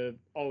trying to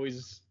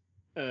always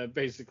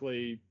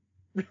basically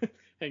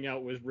hang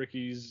out with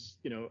Ricky's,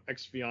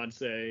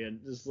 ex-fiance,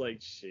 and just like,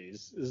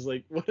 jeez, is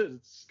like, what a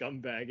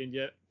scumbag. And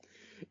yet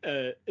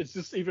it's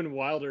just even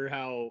wilder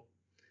how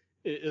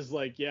it is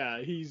like,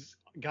 yeah, he's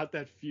got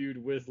that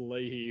feud with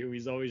Leahy, who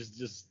he's always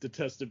just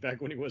detested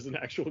back when he was an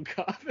actual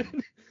cop.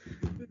 And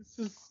it's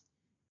just,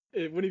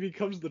 when he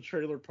becomes the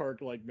trailer park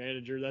like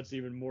manager, that's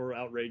even more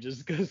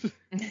outrageous, because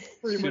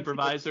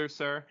supervisor,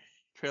 sir.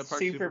 Trailer park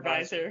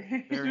supervisor.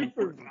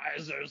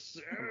 Supervisor,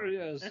 sir.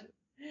 Yes.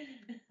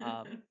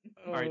 All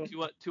right,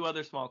 two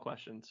other small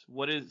questions.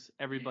 What is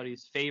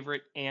everybody's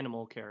favorite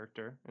animal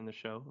character in the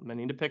show?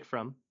 Many to pick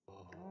from.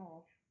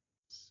 Oh.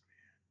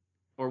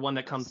 Or one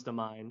that comes to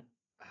mind.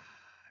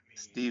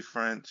 Steve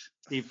French.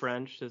 Steve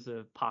French is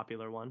a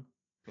popular one.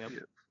 Yep.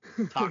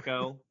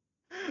 Taco.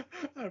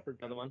 I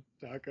forgot Another one.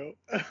 Taco.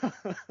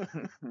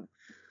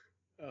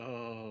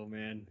 Oh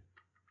man.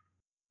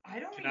 I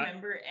don't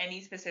remember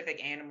any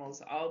specific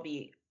animals, I'll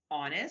be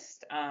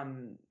honest.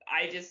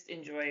 I just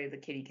enjoy the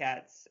kitty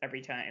cats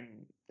every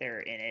time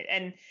they're in it.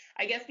 And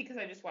I guess because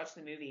I just watched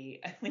the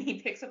movie, when he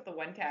picks up the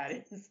one cat,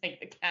 it's like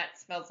the cat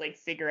smells like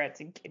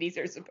cigarettes and kitties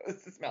are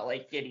supposed to smell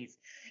like kitties.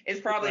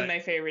 It's probably my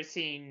favorite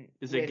scene.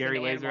 Is it Gary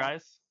Laser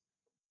Eyes?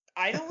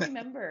 I don't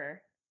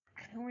remember.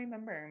 I don't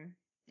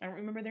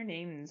remember their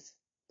names.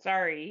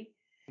 Sorry.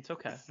 It's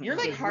okay. You're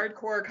like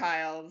hardcore,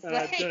 Kyle.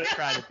 Try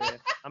to be.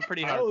 I'm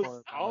pretty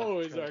hardcore.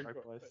 Always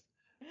hardcore.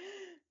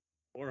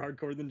 More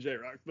hardcore than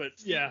J-Rock, but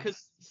yeah.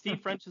 Because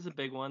Steve French is a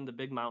big one, the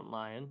big mountain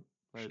lion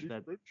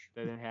that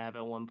they have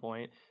at one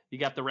point. You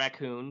got the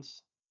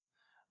raccoons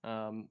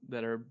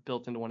that are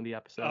built into one of the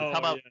episodes.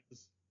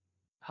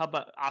 How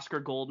about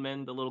Oscar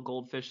Goldman, the little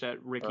goldfish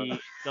that Ricky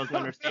doesn't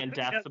understand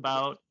death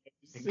about?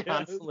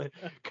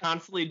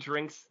 Constantly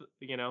drinks,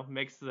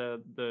 makes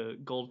the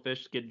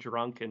goldfish get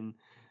drunk, and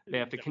they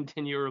have to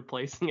continue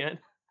replacing it.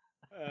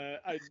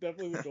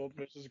 Definitely the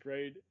goldfish is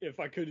great. If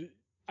I could,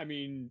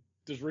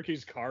 does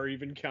Ricky's car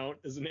even count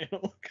as an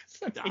animal?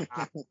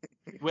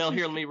 Well,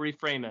 here, let me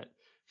reframe it.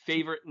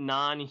 favorite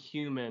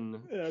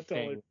non-human Yeah,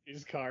 totally. thing.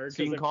 His car.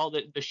 So you can call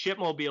it the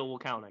shipmobile will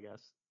count, I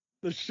guess.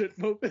 The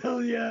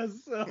shitmobile,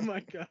 yes. Oh my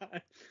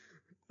god.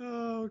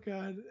 Oh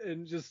god.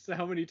 And just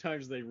how many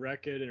times they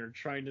wreck it and are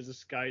trying to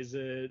disguise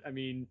it. I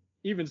mean,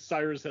 even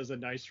Cyrus has a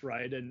nice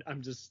ride, and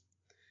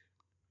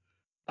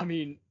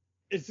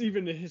it's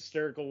even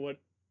hysterical what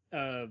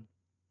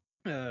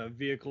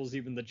vehicles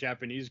even the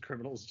Japanese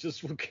criminals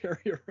just will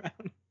carry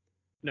around.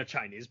 Not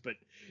Chinese, but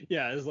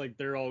yeah, it's like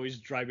they're always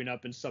driving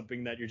up in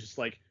something that you're just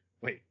like,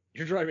 wait,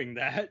 you're driving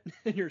that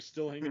and you're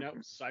still hanging out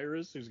with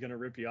Cyrus, who's gonna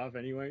rip you off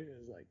anyway.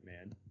 It's like,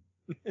 man,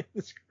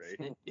 it's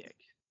great. Dick.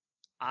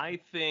 I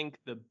think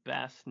the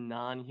best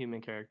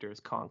non-human character is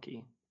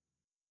Conky.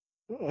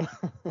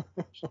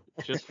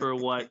 Just for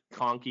what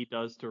Conky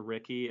does to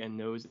Ricky and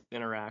those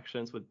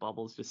interactions with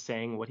Bubbles, just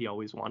saying what he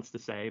always wants to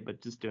say,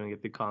 but just doing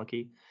it through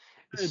Conky.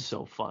 It's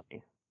so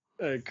funny.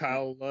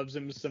 Kyle loves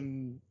him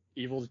some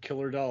evil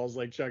killer dolls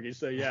like Chucky.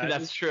 So yeah,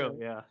 that's true.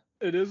 Yeah,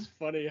 it is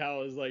funny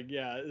how it's like,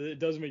 yeah, it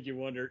does make you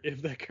wonder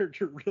if that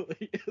character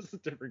really is a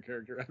different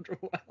character after a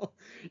while.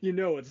 You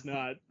know, it's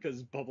not,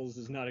 because Bubbles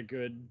is not a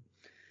good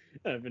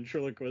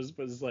ventriloquist,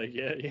 but it's like,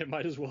 yeah, it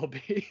might as well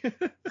be.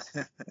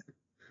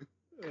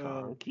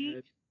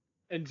 Conky.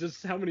 And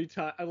just how many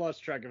times I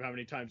lost track of how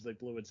many times they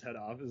blew its head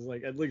off. It's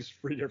like at least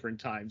 3 different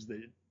times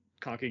that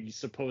Conky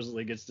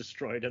supposedly gets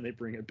destroyed and they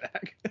bring it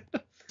back.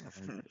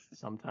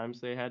 Sometimes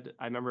they had,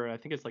 I remember, I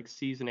think it's like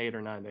season 8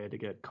 or 9, they had to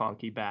get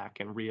Conky back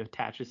and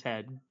reattach his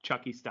head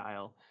Chucky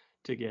style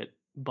to get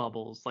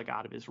Bubbles like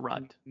out of his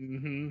rut.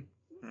 Mm-hmm.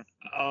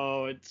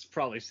 Oh, it's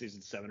probably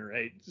season 7 or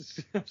 8.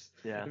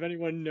 Yeah. If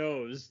anyone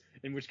knows,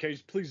 in which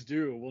case, please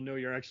do. We'll know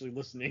you're actually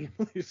listening.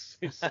 Please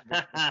say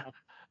something.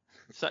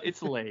 So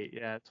it's late.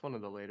 Yeah, it's one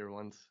of the later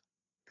ones.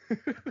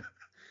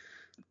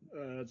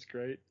 That's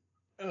great.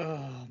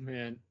 Oh,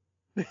 man.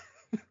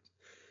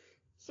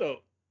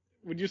 So,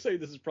 would you say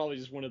this is probably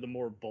just one of the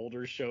more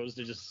bolder shows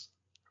to just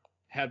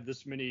have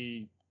this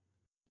many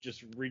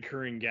just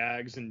recurring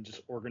gags and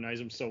just organize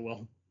them so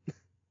well?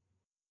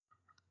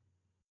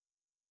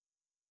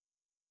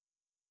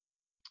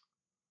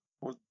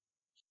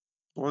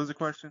 What was the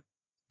question?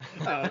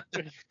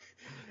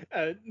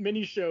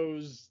 Many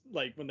shows,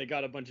 like when they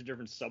got a bunch of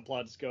different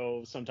subplots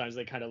go, sometimes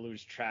they kind of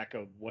lose track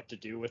of what to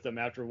do with them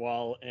after a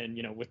while. And,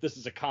 you know, with this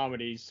as a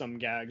comedy, some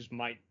gags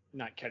might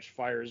not catch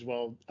fire as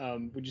well.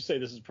 Would you say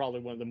this is probably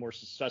one of the more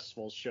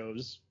successful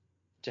shows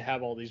to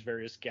have all these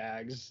various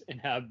gags and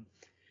have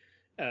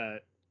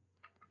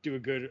do a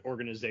good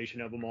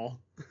organization of them all?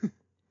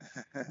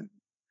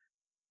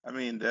 I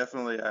mean,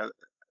 definitely.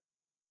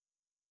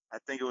 I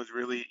think it was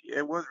really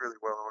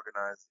well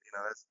organized. You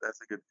know,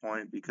 that's a good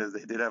point, because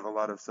they did have a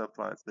lot of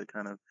subplots that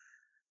kind of,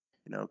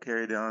 you know,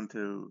 carried on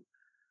to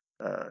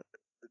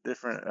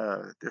different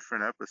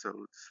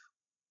episodes.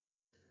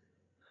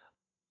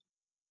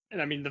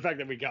 And I mean, the fact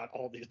that we got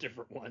all these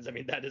different ones, I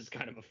mean, that is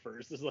kind of a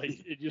first. It's like,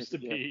 it used to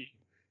be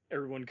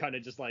everyone kind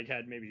of just like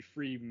had maybe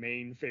 3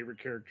 main favorite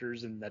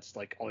characters, and that's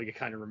like all you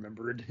kind of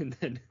remembered. And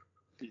then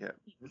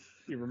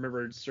you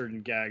remembered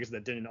certain gags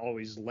that didn't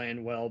always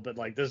land well. But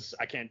like this,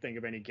 I can't think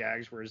of any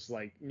gags where it's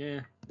like,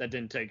 yeah, that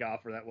didn't take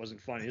off or that wasn't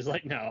funny. It's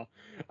like, no,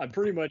 I'm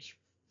pretty much,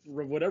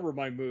 whatever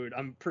my mood,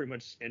 I'm pretty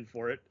much in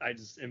for it. I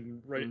just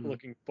am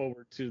looking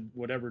forward to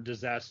whatever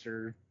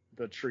disaster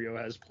the trio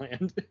has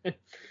planned.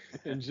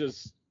 And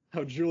just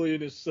how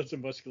Julian is such a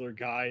muscular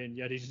guy, and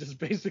yet he's just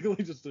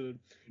basically just a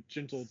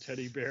gentle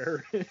teddy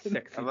bear.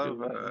 Sexy I love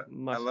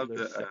muscular,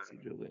 the sexy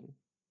Julian.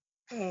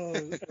 Oh,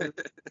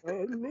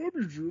 I love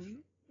you,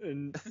 Julian.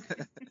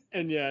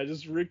 And yeah,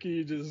 just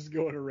Ricky just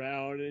going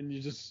around, and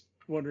you just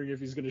wondering if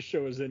he's going to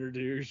show his inner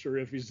douche or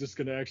if he's just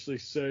going to actually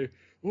say,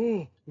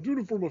 "Oh, I'm doing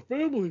it for my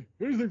family.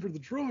 Anything for the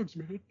drugs,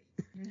 man."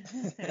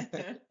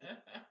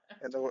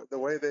 And the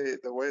way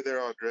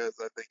they're all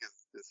dressed, I think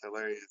is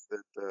hilarious.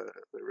 That the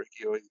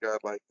Ricky always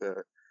got like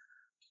the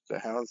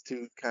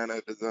houndstooth kind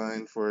of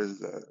design for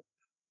his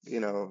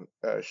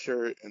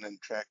shirt, and then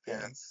track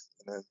pants,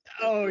 and then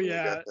he always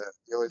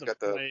got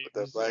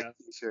the black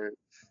t-shirt.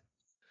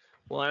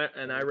 Well,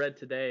 I read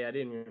today, I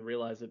didn't even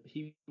realize it,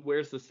 he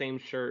wears the same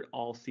shirt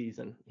all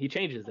season. He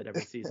changes it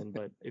every season,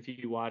 but if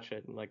you watch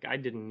it, like, I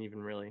didn't even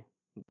really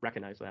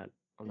recognize that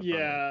on the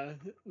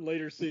front.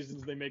 Later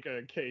seasons they make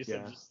a case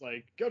of just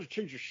like, gotta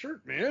change your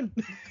shirt, man.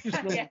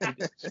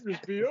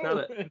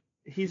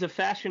 He's a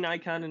fashion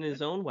icon in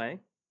his own way.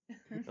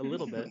 A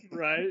little bit,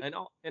 right?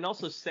 And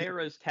also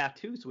Sarah's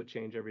tattoos would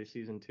change every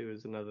season too.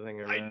 Is another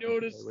thing I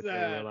noticed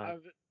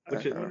that.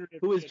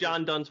 Who is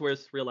John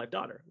Dunsworth's real life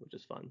daughter, which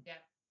is fun. Yeah.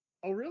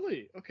 Oh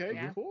really?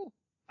 Okay, cool.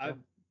 I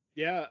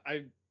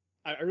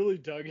really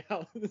dug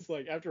how it's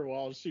like after a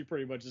while she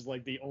pretty much is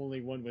like the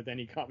only one with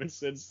any common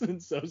sense,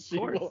 and so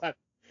she'll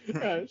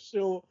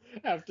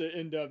have to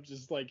end up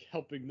just like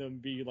helping them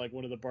be like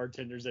one of the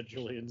bartenders at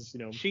Julian's,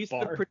 she's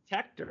bar. The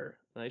protector.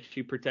 Like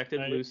she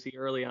protected Lucy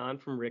early on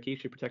from Ricky.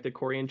 She protected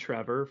Corey and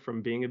Trevor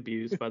from being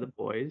abused by the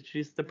boys.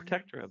 She's the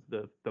protector of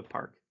the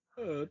park.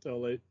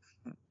 Totally.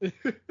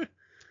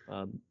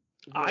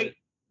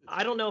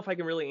 I don't know if I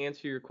can really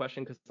answer your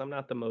question because I'm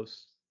not the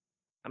most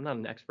I'm not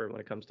an expert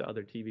when it comes to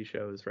other TV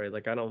shows, right?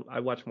 Like I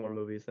watch more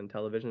movies than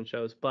television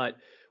shows, but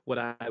what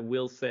I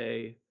will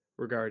say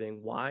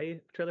regarding why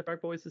Trailer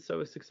Park Boys is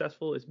so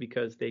successful is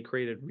because they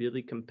created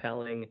really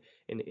compelling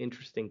and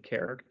interesting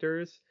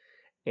characters,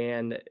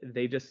 and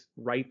they just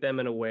write them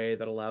in a way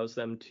that allows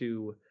them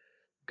to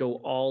go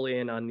all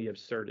in on the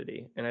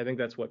absurdity. And I think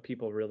that's what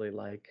people really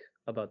like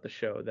about the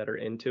show that are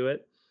into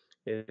it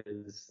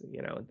is,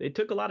 they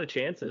took a lot of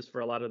chances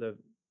for a lot of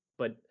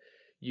but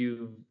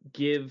you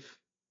give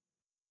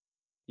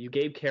you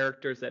gave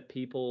characters that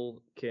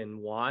people can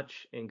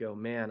watch and go,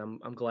 man,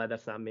 I'm glad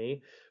that's not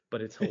me,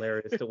 but it's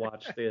hilarious to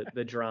watch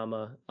the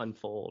drama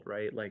unfold,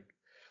 right? Like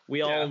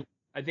we all,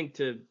 I think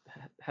to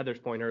Heather's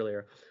point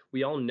earlier,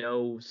 we all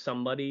know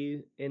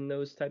somebody in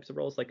those types of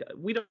roles. Like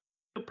we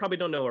probably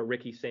don't know a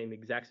Ricky saying the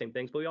exact same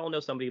things, but we all know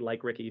somebody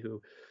like Ricky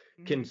who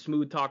can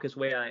smooth talk his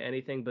way out of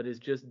anything, but is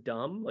just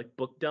dumb, like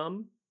book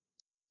dumb.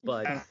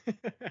 But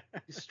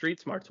street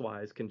smarts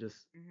wise can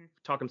just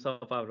talk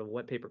himself out of a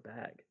wet paper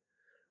bag.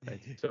 Right?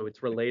 So it's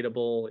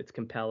relatable, it's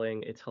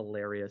compelling, it's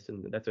hilarious,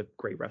 and that's a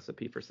great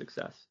recipe for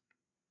success.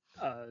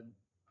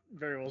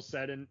 Very well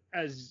said. And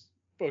as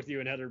both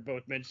you and Heather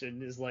both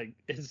mentioned,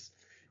 it's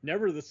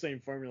never the same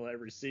formula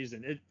every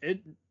season.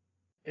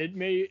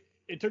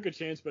 It took a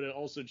chance, but it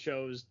also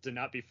chose to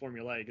not be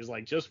formulaic. It's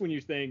like just when you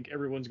think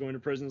everyone's going to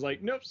prison, it's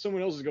like, nope,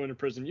 someone else is going to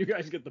prison. You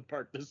guys get the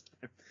part this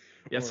time.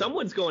 Yeah,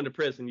 someone's going to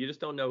prison. You just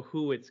don't know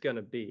who it's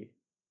gonna be.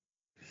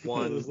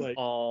 One,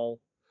 all.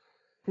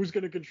 Who's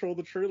going to control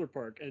the trailer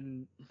park?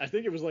 And I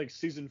think it was like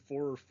season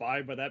 4 or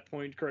 5 by that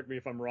point. Correct me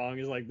if I'm wrong.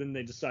 Is like then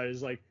they decided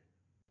is like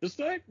this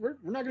night we're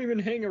not going to even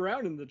hang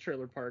around in the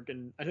trailer park.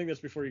 And I think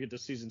that's before you get to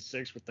season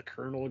 6 with the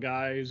Colonel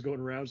guy who's going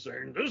around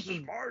saying this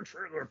is my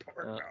trailer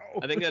park now.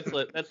 I think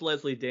that's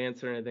Leslie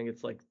Dancer, and I think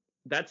it's like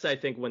I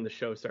think when the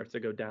show starts to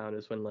go down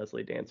is when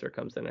Leslie Dancer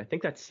comes in. I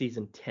think that's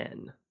season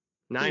 10,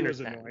 9 or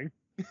 10. Annoying.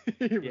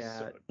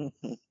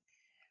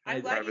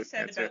 I'm glad you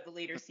said about the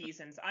later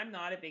seasons. I'm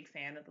not a big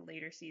fan of the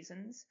later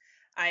seasons.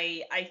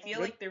 I feel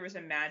like there was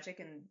a magic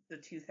in the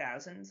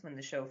 2000s when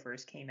the show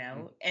first came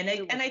out. And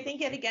I think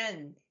yet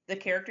again, the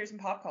characters in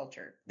pop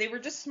culture, they were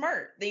just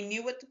smart. They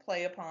knew what to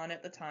play upon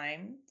at the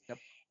time. Yep.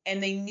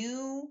 And they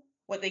knew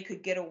what they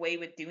could get away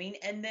with doing.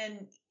 And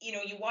then,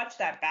 you watch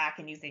that back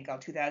and you think, oh,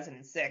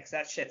 2006,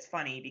 that shit's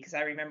funny because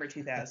I remember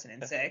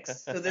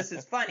 2006. So this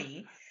is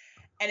funny.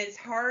 And it's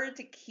hard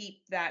to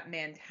keep that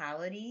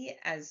mentality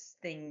as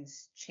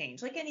things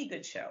change, like any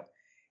good show.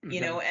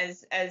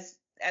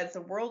 As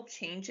the world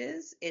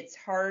changes, it's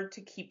hard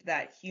to keep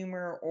that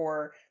humor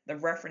or the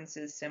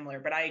references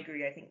similar. But I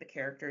agree. I think the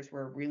characters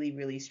were a really,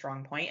 really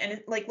strong point.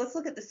 And let's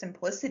look at the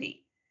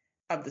simplicity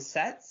of the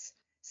sets,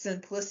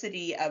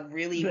 simplicity of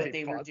really what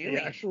they were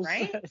doing,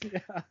 right?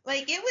 Yeah.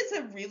 Like it was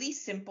a really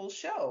simple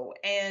show,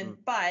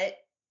 but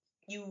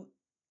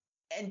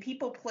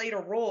people played a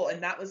role,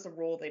 and that was the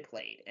role they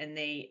played, and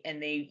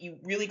you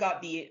really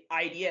got the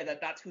idea that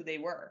that's who they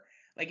were.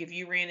 Like if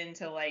you ran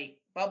into like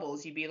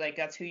Bubbles, you'd be like,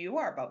 that's who you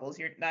are, Bubbles.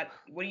 You're not.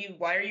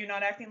 Why are you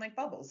not acting like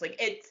Bubbles?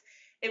 Like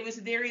it was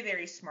very,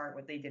 very smart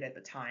what they did at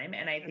the time,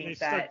 and I think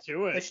that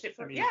pushed it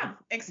for. Yeah,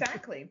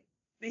 exactly.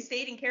 They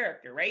stayed in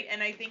character, right?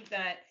 And I think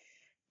that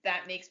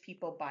makes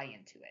people buy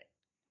into it.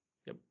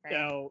 Yep. Right?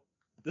 Now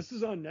this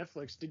is on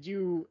Netflix. Did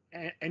you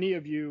any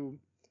of you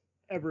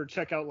ever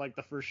check out like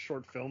the first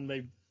short film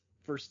they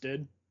first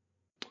did?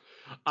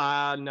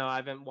 No, I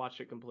haven't watched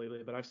it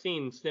completely, but I've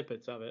seen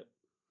snippets of it.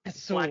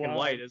 It's so black and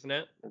white, isn't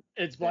it?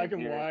 It's black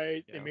and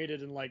white. Yeah. They made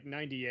it in like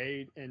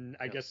 98, and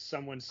I guess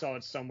someone saw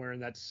it somewhere,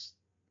 and I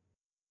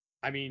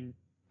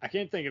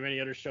can't think of any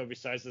other show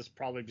besides this,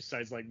 probably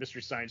besides like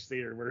Mystery Science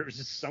Theater, where it was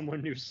just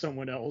someone knew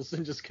someone else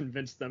and just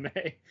convinced them,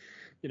 hey,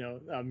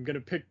 I'm going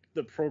to pick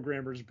the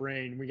programmer's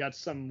brain. We got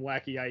some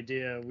wacky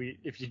idea.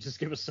 If you just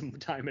give us some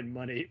time and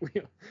money,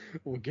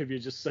 we'll give you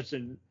just such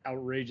an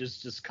outrageous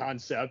just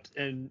concept.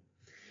 And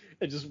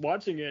just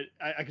watching it,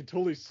 I could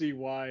totally see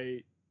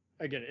why.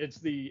 Again, it's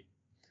the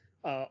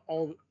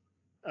all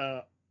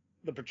the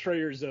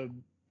portrayers of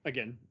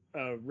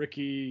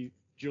Ricky,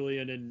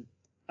 Julian, and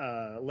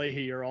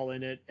Leahy are all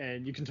in it,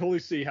 and you can totally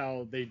see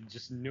how they've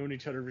just known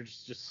each other for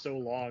just so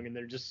long, and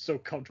they're just so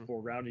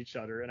comfortable around each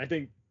other. And I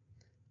think,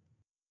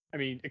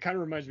 it kind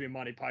of reminds me of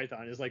Monty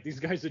Python. It's like these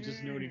guys have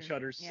just known each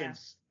other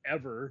since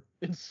ever,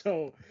 and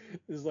so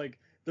it's like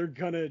they're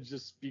gonna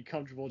just be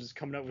comfortable just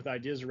coming up with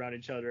ideas around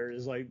each other.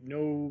 It's like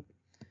no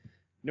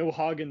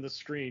hogging the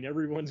screen.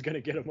 Everyone's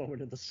gonna get a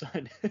moment in the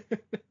sun.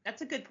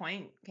 That's a good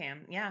point,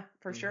 Cam. Yeah,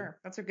 for sure.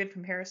 That's a good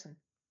comparison.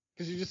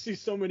 Because you just see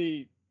so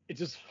many. It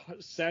just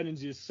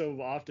saddens you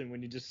so often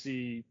when you just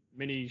see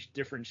many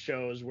different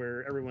shows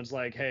where everyone's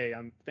like, hey,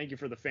 thank you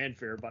for the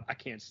fanfare, but I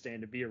can't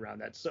stand to be around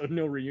that. So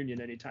no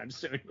reunion anytime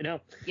soon,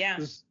 Yeah.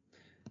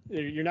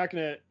 You're not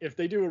going to, if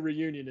they do a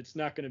reunion, it's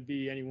not going to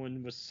be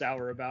anyone was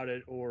sour about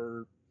it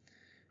or,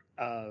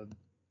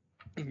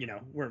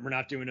 we're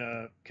not doing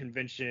a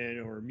convention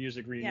or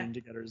music reunion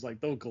together. It's like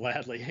they'll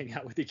gladly hang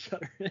out with each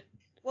other.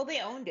 Well,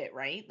 they owned it,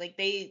 right? Like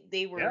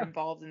they were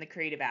involved in the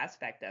creative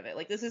aspect of it.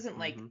 Like this isn't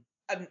like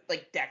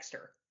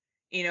Dexter,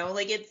 You know,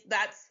 like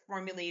that's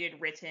formulated,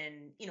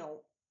 written, you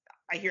know,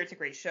 I hear it's a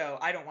great show.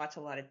 I don't watch a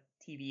lot of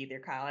TV either,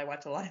 Kyle. I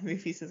watch a lot of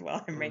movies as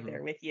well. I'm right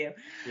there with you.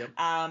 Yep.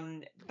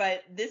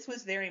 But this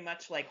was very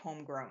much like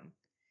homegrown.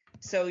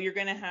 So you're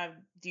going to have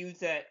dudes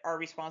that are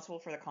responsible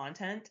for the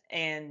content,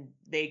 and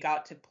they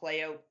got to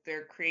play out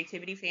their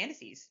creativity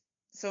fantasies.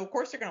 So of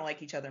course they're going to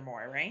like each other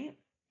more, right?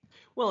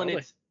 Well, Totally.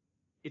 and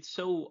it's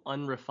so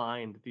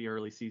unrefined, the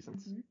early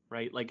seasons,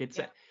 right? Like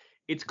Yeah.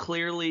 it's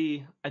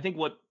clearly, I think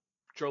what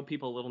drove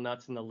people a little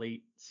nuts in the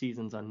late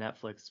seasons on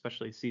Netflix,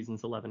 especially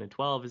seasons 11 and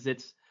 12,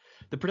 is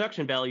the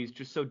production value is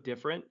just so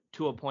different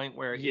to a point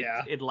where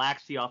Yeah. it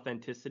lacks the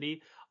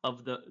authenticity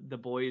of the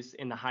boys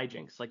in the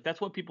hijinks. Like that's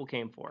what people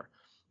came for.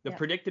 The Yeah.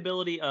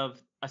 predictability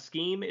of a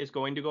scheme is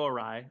going to go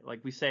awry.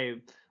 Like we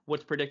say,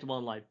 what's predictable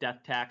in life? Death,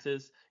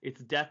 taxes.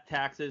 It's death,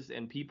 taxes,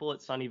 and people at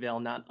Sunnyvale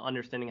not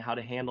understanding how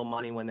to handle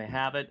money when they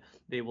have it.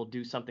 They will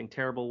do something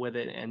terrible with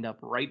it and end up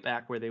right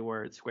back where they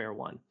were at square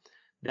one.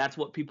 That's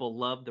what people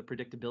love, the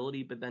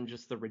predictability, but then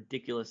just the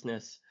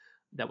ridiculousness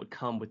that would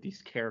come with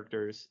these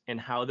characters and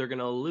how they're going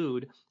to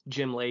elude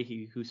Jim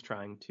Leahy, who's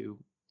trying to,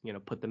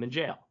 put them in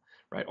jail,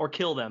 right? Or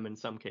kill them in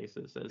some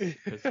cases,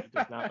 because he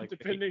does not like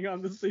depending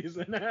on the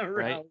season,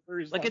 right?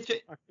 Like it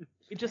just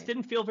Right.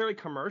 didn't feel very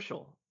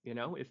commercial,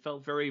 It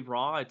felt very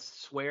raw.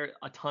 It's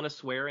a ton of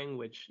swearing,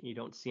 which you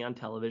don't see on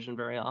television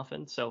very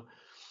often. So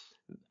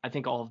I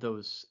think all of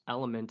those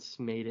elements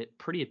made it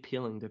pretty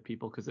appealing to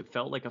people because it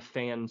felt like a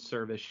fan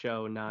service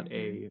show, not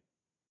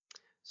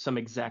some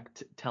exec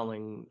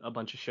telling a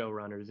bunch of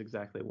showrunners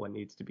exactly what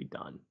needs to be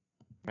done.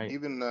 Right.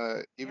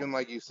 Even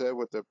like you said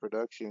with the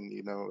production,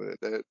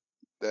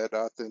 that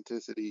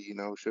authenticity,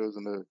 shows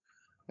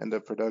in the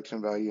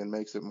production value and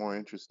makes it more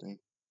interesting.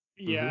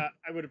 Yeah,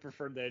 I would have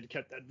preferred they had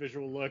kept that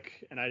visual look,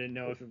 and I didn't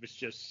know if it was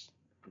just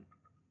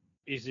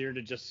easier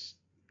to just,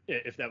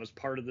 if that was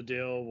part of the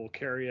deal, we'll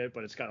carry it,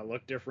 but it's got to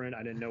look different.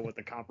 I didn't know what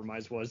the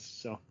compromise was,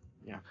 so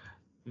yeah.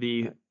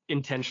 The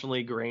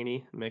intentionally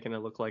grainy, making it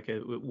look like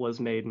it was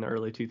made in the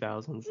early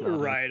 2000s.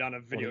 Right, on a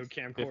video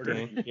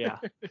camcorder. Yeah.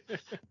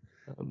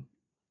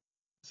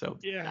 So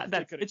yeah,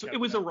 it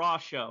was a raw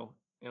show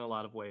in a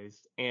lot of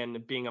ways,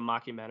 and being a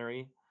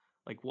mockumentary,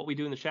 like What We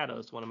Do in the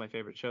Shadows, one of my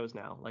favorite shows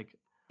now. Like,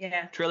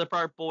 yeah, Trailer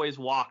Park Boys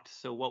walked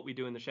so What We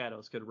Do in the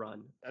Shadows could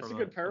run. That's a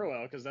good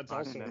parallel because that's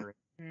also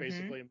Mm-hmm.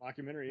 basically a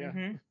mockumentary.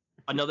 Yeah.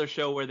 Another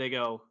show where they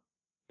go,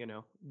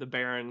 the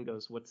Baron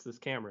goes, "What's this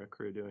camera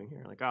crew doing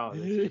here?" Like, oh,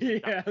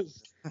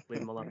 yes. Leave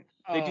them alone.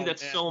 They do that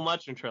so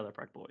much in Trailer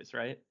Park Boys,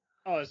 right?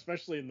 Oh,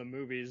 especially in the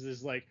movies,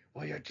 is like,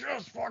 well, you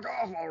just fuck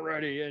off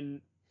already.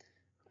 And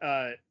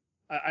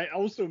I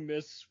also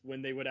miss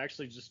when they would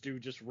actually just do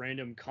just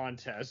random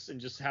contests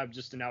and just have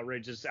just an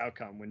outrageous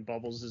outcome. When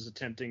Bubbles is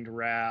attempting to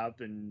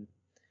rap, and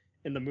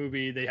in the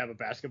movie they have a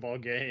basketball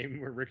game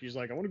where Ricky's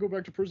like, I want to go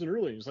back to prison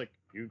early. He's like,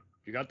 you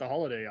got the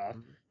holiday off.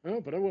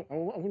 Oh, but I want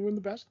to win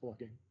the basketball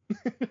game.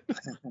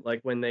 Like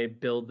when they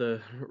build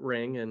the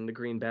ring and the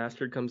Green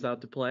Bastard comes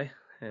out to play.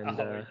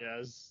 And,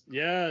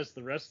 yes,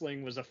 the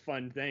wrestling was a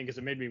fun thing because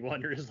it made me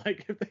wonder, is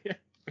like if they had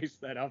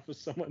faced that off with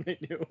someone they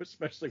knew,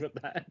 especially with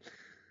that.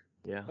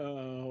 Yeah.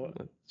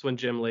 It's when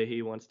Jim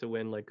Leahy wants to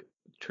win like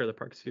Trailer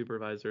Park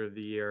Supervisor of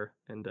the Year,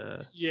 and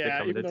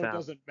even though it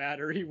doesn't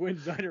matter, he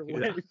wins either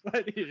way.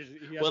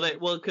 But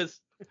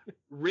because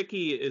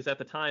Ricky is at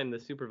the time the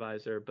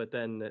supervisor, but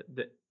then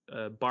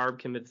Barb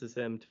convinces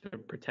him to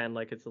pretend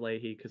like it's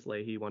Leahy because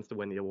Leahy wants to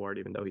win the award,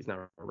 even though he's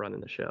not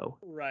running the show.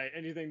 Right,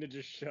 anything to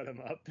just shut him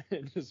up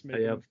and just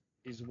make him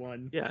he's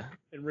won. Yeah,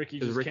 and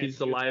Ricky's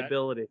the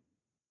liability.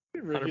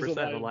 Ricky's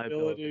a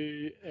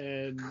liability,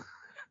 and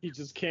he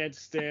just can't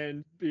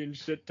stand being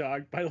shit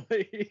talked by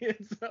Leahy,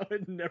 and so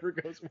it never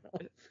goes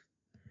well.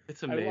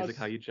 It's amazing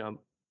how you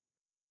jump.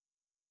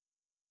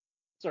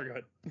 Sorry, go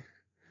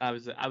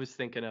ahead. I was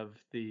thinking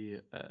of the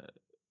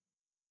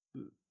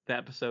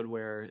episode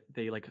where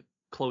they like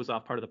close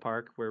off part of the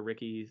park where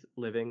Ricky's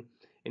living,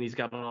 and he's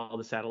got all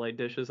the satellite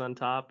dishes on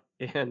top,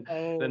 and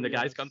then the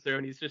guys come through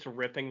and he's just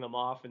ripping them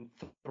off and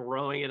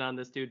throwing it on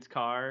this dude's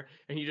car,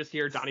 and you just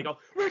hear Donnie go,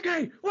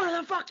 "Ricky,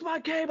 where the fuck's my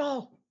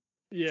cable?"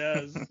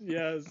 Yes.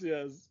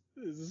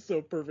 This is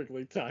so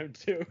perfectly timed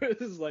too.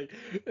 It's like,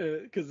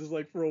 because it's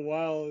like for a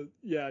while,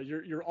 yeah,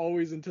 you're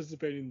always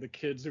anticipating the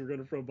kids who are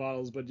gonna throw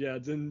bottles, but yeah,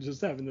 then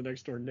just having the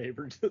next door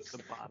neighbor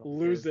just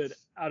lose it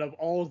out of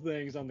all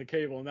things on the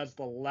cable, and that's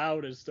the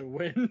loudest to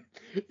when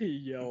he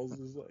yells.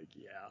 Is like,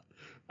 yeah,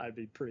 I'd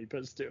be pretty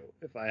pissed too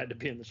if I had to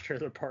be in this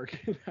trailer park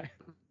and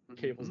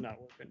cable's not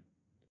working.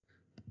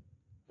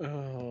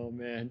 Oh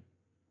man.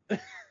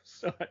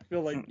 So I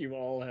feel like you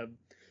all have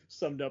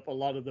summed up a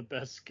lot of the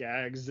best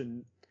gags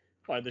and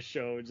why the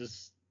show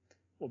just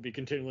will be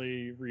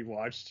continually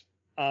rewatched.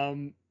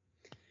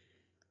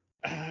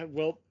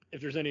 Well,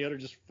 if there's any other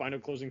just final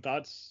closing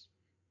thoughts.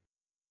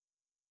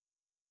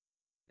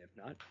 If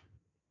not.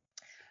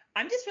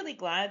 I'm just really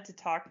glad to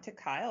talk to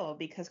Kyle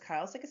because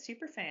Kyle's like a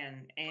super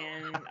fan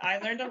and I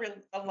learned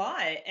a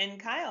lot. And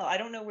Kyle, I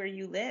don't know where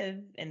you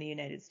live in the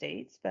United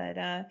States, but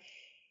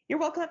you're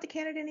welcome up to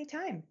Canada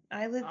anytime.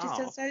 I live just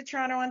outside of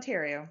Toronto,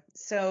 Ontario.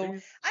 So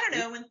I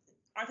don't know,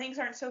 our things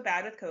aren't so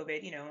bad with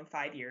COVID, in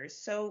 5 years.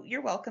 So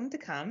you're welcome to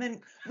come,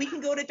 and we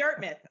can go to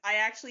Dartmouth. I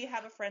actually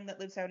have a friend that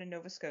lives out in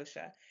Nova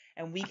Scotia,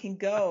 and we can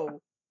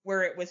go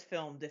where it was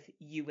filmed if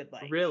you would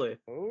like. Really?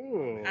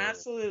 Oh.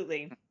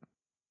 Absolutely.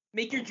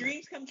 Make your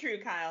dreams come true,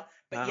 Kyle.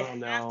 But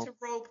you have to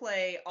role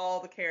play all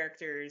the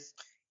characters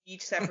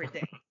each separate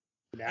day.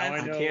 Now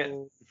I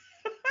know.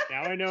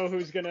 Now I know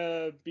who's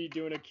gonna be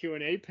doing a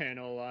Q&A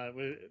panel.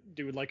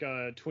 Doing like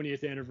a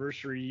 20th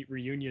anniversary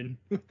reunion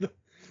with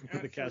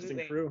the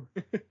casting crew.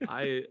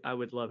 I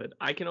would love it.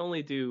 I can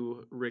only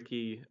do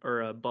Ricky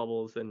or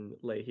Bubbles and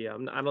Leahy.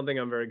 I don't think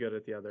I'm very good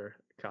at the other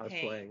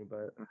cosplaying,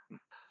 but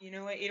you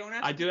know what? You don't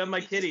have. I do have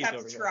my kitties. Just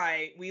have to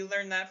try. We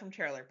learned that from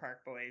Trailer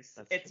Park Boys.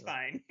 It's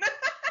fine.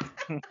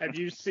 Have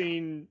you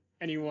seen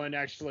anyone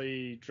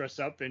actually dress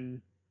up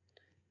in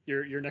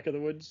your neck of the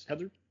woods,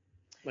 Heather?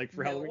 Like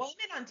for Halloween? Well,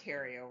 I'm in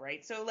Ontario,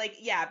 right? So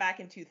back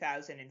in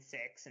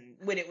 2006 and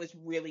when it was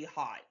really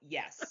hot,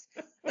 yes.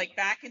 Like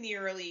back in the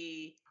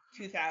early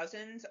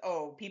 2000s,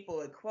 people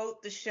would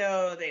quote the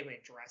show, they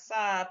would dress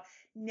up.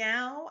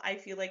 Now I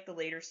feel like the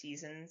later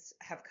seasons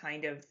have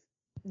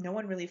no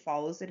one really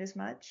follows it as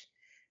much.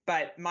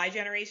 But my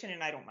generation,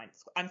 and I don't mind,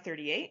 I'm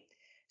 38.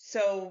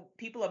 So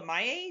people of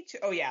my age,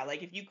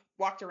 like if you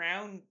walked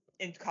around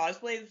in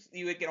cosplays,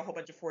 you would get a whole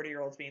bunch of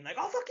 40-year-olds being like,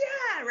 "Oh fuck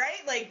yeah!"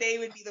 Right? Like they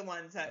would be the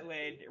ones that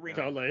would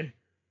remember. Totally.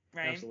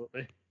 Right?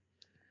 Absolutely.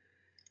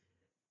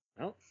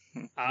 Well,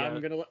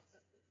 I'm gonna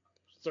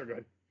Sorry, go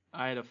ahead.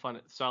 I had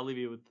so I'll leave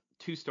you with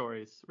two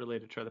stories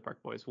related to Trailer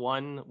Park Boys.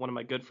 One of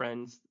my good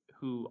friends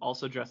who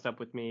also dressed up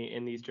with me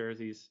in these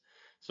jerseys.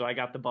 So I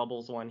got the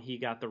Bubbles one, he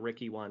got the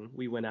Ricky one.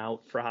 We went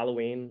out for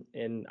Halloween,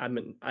 and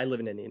I live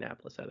in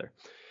Indianapolis, Heather.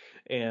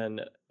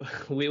 And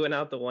we went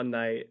out the one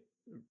night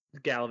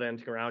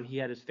gallivanting around. He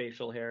had his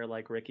facial hair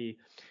like Ricky,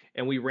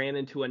 and we ran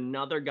into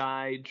another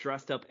guy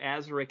dressed up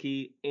as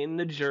Ricky in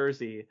the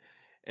jersey,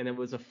 and it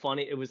was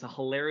a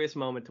hilarious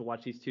moment to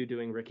watch these two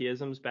doing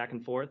Rickyisms back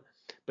and forth.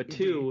 But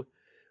two,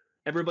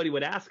 everybody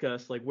would ask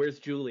us like, "Where's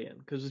Julian?"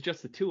 Because it was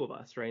just the two of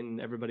us, right?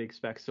 And everybody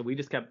expects. So we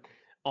just kept.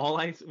 All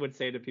I would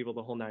say to people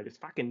the whole night is,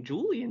 "Fucking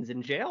Julian's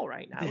in jail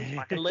right now. He's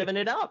fucking living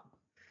it up."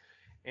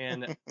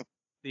 And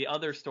the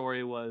other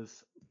story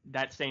was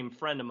that same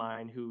friend of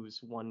mine, who's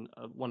one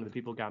of the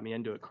people who got me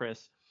into it,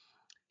 Chris.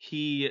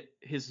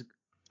 His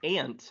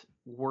aunt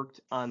worked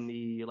on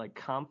the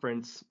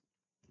conference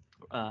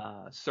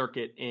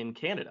circuit in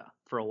Canada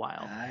for a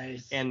while.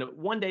 Nice. And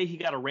one day he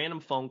got a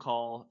random phone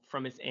call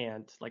from his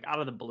aunt, out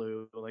of the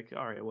blue, all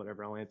right,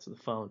 whatever, I'll answer the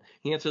phone.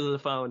 He answers the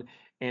phone,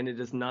 and it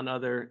is none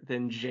other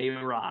than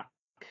J-Rock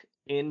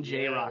in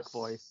J-Rock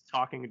voice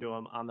talking to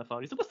him on the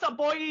phone. He said, "What's up,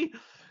 boy?"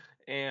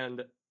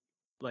 And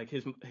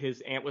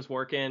his aunt was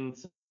working,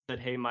 said,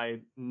 "Hey, my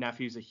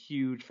nephew's a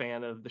huge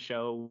fan of the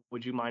show.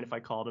 Would you mind if I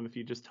called him if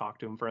you just talked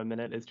to him for a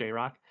minute as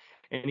J-Rock?"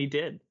 And he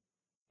did.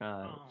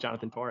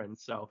 Jonathan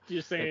Torrens. So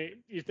you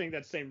think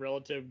that same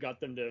relative got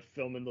them to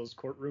film in those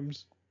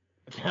courtrooms?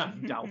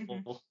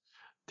 Doubtful.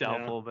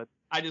 Yeah. But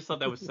I just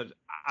thought that was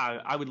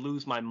I would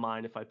lose my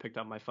mind if I picked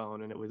up my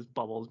phone and it was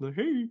Bubbles.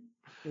 Hey.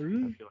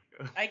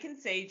 I can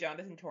say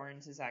Jonathan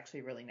Torrens is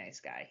actually a really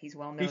nice guy. He's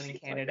well known in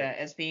Canada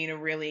as being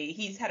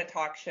he's had a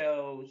talk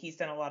show. He's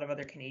done a lot of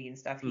other Canadian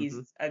stuff. He's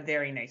a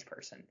very nice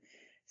person.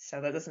 So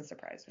that doesn't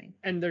surprise me.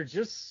 And they're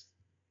just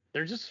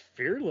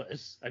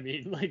fearless. I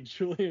mean,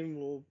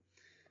 Julian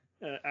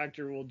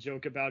actor will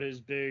joke about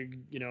his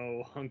big,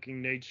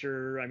 hunking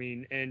nature. I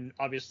mean, and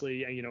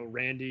obviously,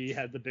 Randy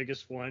had the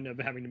biggest one of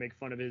having to make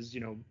fun of his,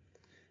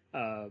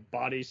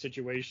 body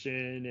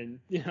situation,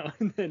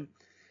 and then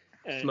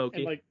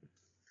Smokey.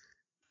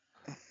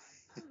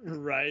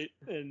 Right.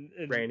 And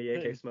Randy,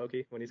 aka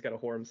Smokey, when he's got to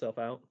whore himself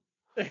out.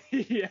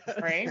 Yeah.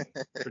 Right?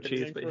 For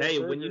cheeseburger. Hey,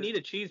 when you need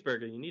a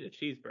cheeseburger, you need a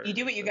cheeseburger. You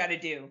do what you got to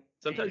do.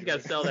 Sometimes you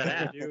got to sell that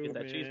ass to get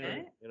that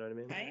cheeseburger. You know what I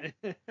mean?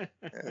 Right?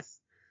 Yes.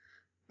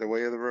 The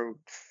way of the road.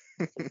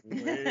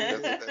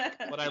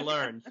 What I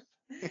learned.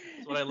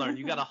 That's what I learned.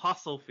 You got to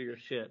hustle for your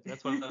shit.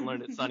 That's what I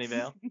learned at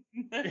Sunnyvale.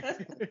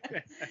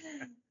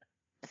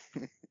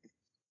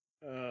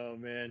 Oh,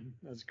 man.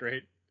 That's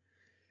great.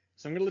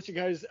 So I'm going to let you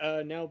guys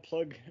now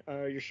plug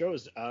your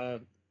shows.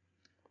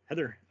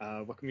 Heather,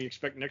 what can we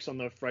expect next on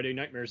the Friday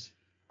Nightmares?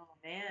 Oh,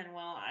 man.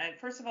 Well,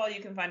 first of all,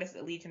 you can find us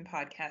at Legion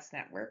Podcast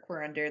Network.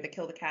 We're under the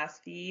Kill the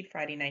Cast feed,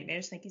 Friday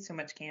Nightmares. Thank you so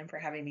much, Cam, for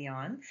having me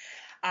on.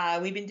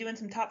 We've been doing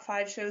some top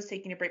 5 shows,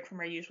 taking a break from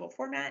our usual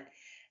format.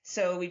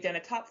 So we've done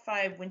a top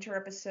 5 winter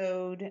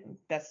episode,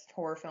 best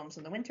horror films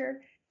in the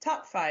winter,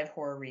 top 5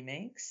 horror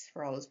remakes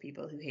for all those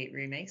people who hate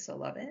remakes, so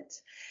love it.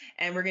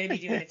 And we're going to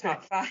be doing a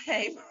top 5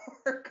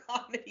 horror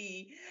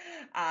comedy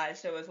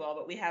show as well.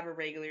 But we have a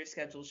regular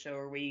scheduled show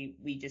where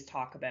we just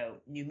talk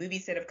about new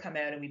movies that have come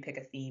out and we pick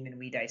a theme and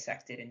we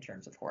dissect it in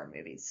terms of horror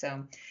movies.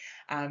 So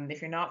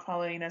if you're not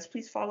following us,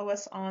 please follow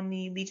us on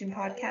the Legion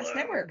Podcast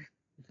Network.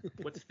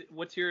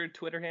 What's your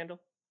Twitter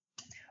handle?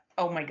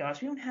 Oh my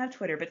gosh, we don't have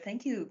Twitter, but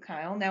thank you,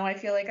 Kyle. Now I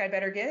feel like I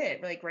better get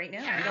it, right now.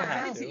 You don't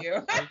have to.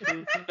 You.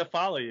 to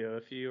follow you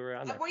if you were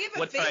on there. We have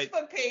a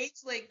Facebook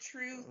page like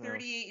true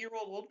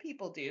 38-year-old old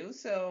people do,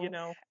 so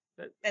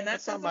And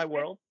that's not my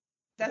world.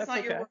 That's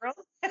not your world?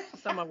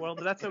 That's not my world,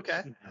 but that's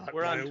okay.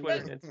 We're on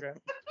Twitter and Instagram.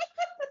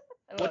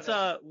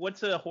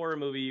 What's a horror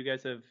movie you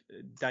guys have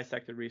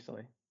dissected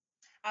recently?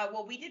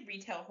 Well, we did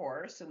retail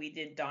horror, so we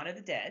did Dawn of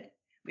the Dead.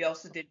 We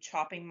also did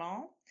Chopping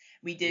Mall.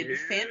 We did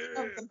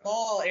Phantom of the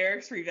Mall,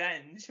 Eric's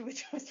Revenge,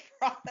 which was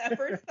my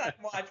first time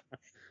watch.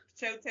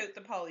 Shout out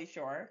to Pauly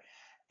Shore.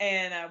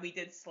 And we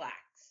did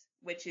Slacks,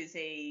 which is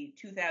a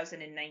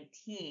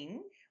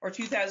 2019 or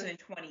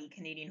 2020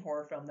 Canadian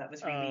horror film that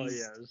was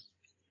released. Oh, yes.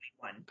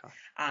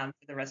 For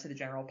the rest of the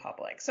general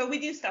public. So we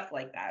do stuff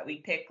like that. We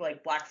pick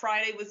like Black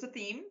Friday was the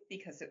theme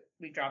because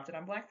we dropped it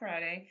on Black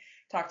Friday,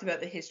 talked about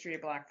the history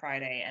of Black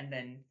Friday, and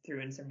then threw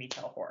in some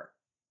retail horror.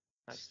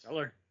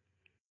 Stellar.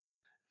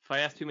 If I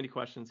ask too many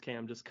questions,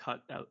 Cam, just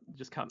cut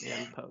me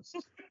in post.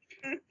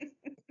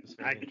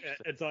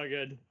 It's all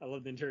good. I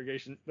love the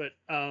interrogation. But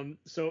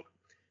so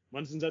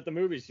Munsons at the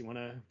Movies, you want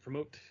to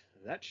promote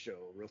that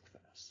show real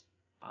fast?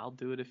 I'll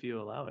do it if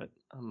you allow it.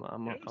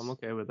 I'm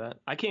okay with that.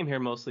 I came here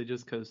mostly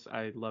just because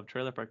I love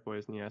Trailer Park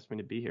Boys and you asked me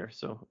to be here,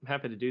 so I'm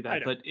happy to do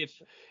that. But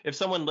if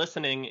someone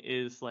listening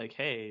is like,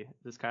 hey,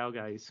 this Kyle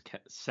guy is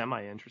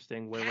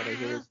semi-interesting, where would I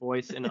hear his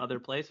voice in other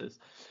places?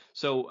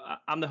 So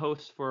I'm the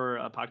host for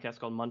a podcast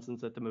called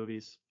Munsons at the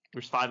Movies.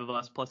 There's 5 of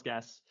us plus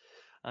guests,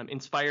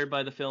 inspired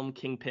by the film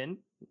Kingpin,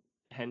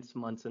 hence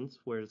Munsons,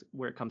 where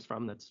it comes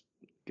from. That's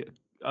good.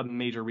 A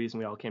major reason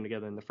we all came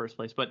together in the first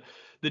place. But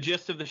the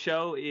gist of the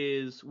show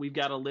is we've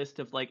got a list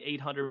of like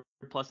 800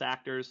 plus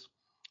actors.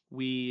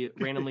 We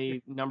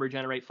randomly number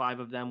generate 5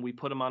 of them. We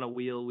put them on a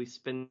wheel. We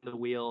spin the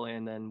wheel,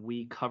 and then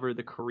we cover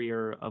the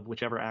career of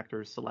whichever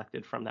actor is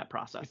selected from that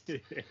process.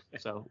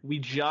 So we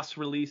just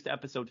released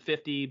episode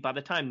 50. By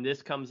the time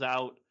this comes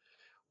out,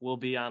 we'll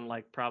be on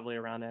like probably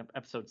around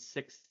episode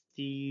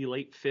 60,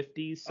 late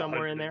 50s,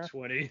 somewhere in there.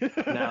 20.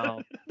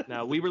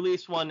 Now we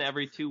release one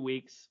every 2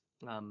 weeks.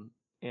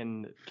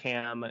 And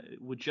Cam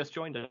would just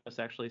joined us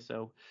actually,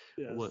 so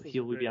he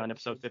will be on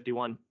episode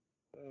 51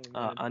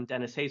 on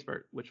Dennis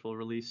Haysbert, which will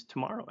release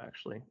tomorrow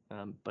actually.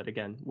 But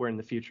again, we're in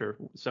the future,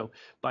 so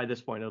by this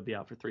point it'll be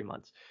out for 3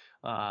 months.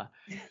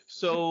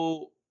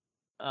 So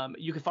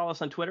you can follow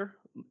us on Twitter,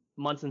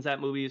 Munsons at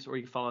Movies, or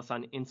you can follow us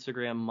on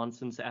Instagram,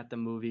 Munsons at the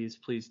Movies.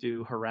 Please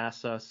do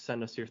harass us,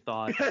 send us your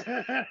thoughts.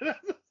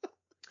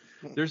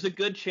 There's a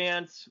good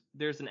chance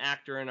there's an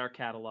actor in our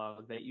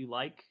catalog that you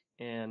like,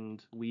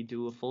 and we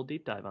do a full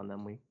deep dive on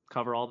them. We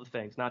cover all the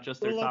things, not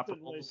just their top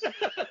roles.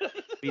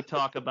 We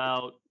talk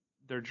about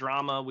their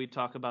drama. We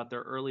talk about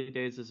their early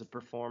days as a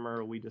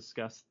performer. We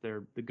discuss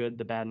the good,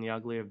 the bad, and the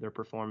ugly of their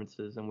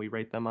performances, and we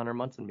rate them on our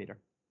Munson meter.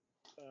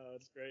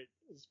 That's great,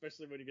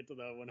 especially when you get to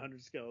the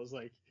 100 scale. It's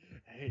like,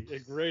 hey, a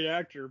great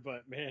actor,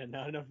 but man,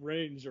 not enough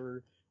range,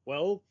 or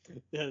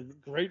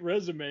great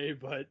resume,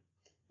 but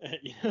when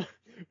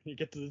you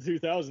get to the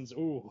 2000s,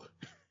 ooh,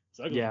 it's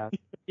ugly.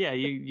 Yeah,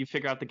 you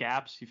figure out the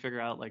gaps. You figure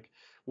out like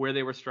where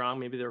they were strong.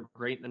 Maybe they were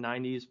great in the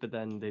 90s, but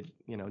then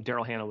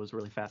Daryl Hannah was a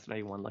really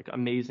fascinating one, like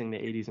amazing in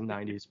the 80s and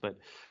 90s, but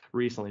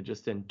recently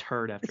just in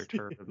turd after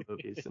turd of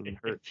movies, and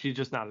she's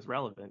just not as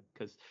relevant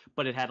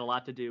but it had a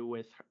lot to do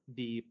with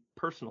the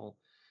personal,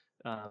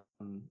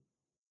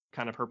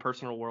 kind of her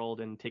personal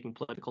world and taking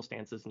political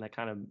stances, and that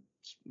kind of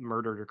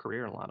murdered her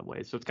career in a lot of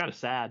ways. So it's kind of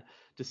sad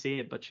to see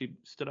it, but she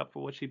stood up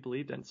for what she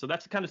believed in. So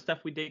that's the kind of stuff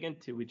we dig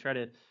into. We try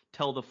to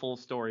tell the full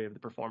story of the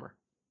performer.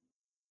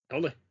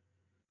 Totally.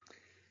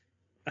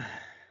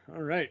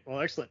 All right.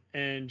 Well, excellent.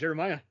 And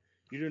Jeremiah,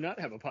 you do not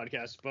have a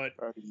podcast, but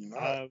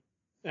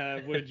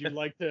would you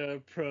like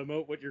to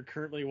promote what you're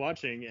currently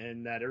watching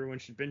and that everyone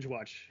should binge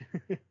watch?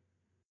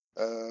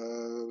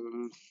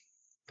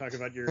 Talk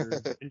about your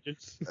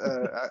vengeance.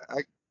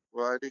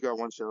 I do got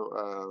one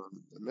show.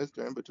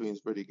 Mr. In Between is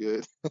pretty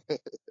good.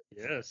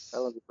 Yes.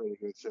 That was a pretty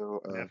good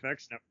show.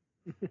 FX now.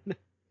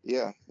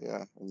 Yeah,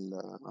 and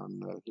on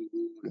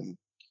Hulu, and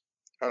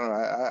I don't know.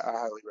 I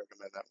highly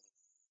recommend that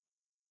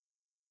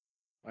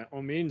one. By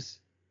all means.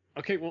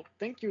 Okay, well,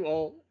 thank you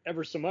all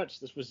ever so much.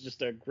 This was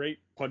just a great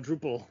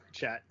quadruple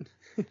chat.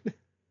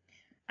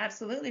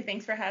 Absolutely.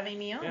 Thanks for having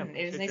me on.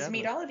 It was nice to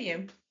meet all of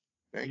you.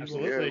 Thank you.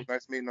 Absolutely. Yeah, it was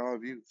nice meeting all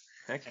of you.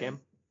 Thanks, Cam.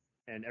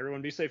 And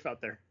everyone be safe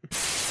out there.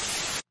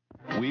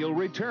 We'll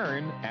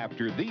return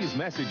after these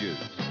messages.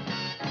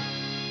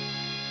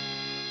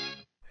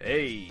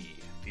 Hey,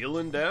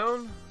 feeling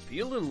down?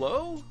 Feeling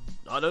low?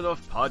 Not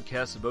enough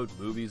podcasts about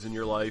movies in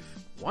your life?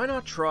 Why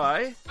not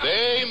try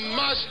They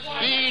Must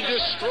Be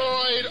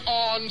Destroyed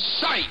on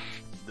Sight,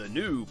 the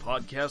new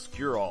podcast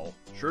cure-all,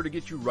 sure to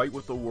get you right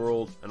with the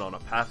world and on a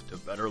path to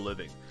better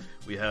living.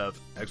 We have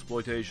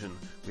exploitation,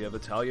 we have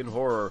Italian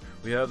horror,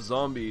 we have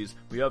zombies,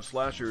 we have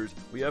slashers,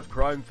 we have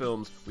crime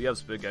films, we have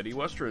spaghetti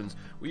westerns,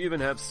 we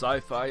even have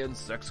sci-fi and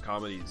sex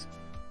comedies.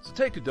 So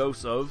take a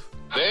dose of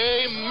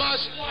They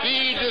Must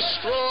Be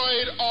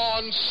Destroyed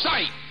on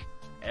Sight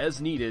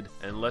as needed,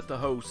 and let the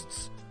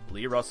hosts,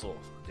 Lee Russell,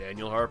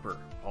 Daniel Harper,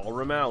 Paul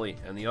Romali,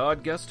 and the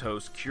odd guest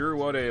host cure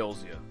what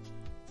ails you.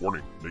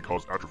 Warning, may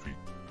cause atrophy,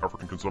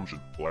 African consumption,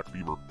 black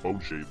fever, bone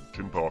shave,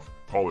 chin cough,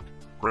 colic,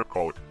 cramp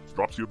colic,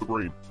 dropsy of the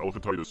brain,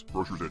 elephantitis,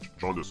 grocer's itch,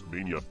 jaundice,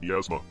 mania,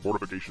 miasma,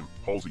 mortification,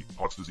 palsy,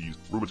 Pott's disease,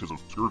 rheumatism,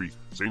 scurvy,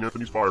 St.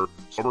 Anthony's fire,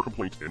 summer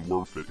complaint, and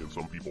worm fit in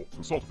some people.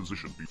 Consult a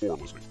physician before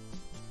listening.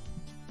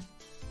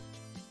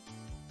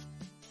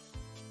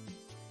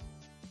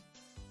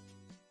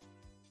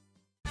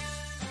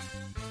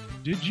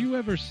 Did you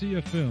ever see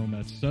a film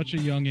at such a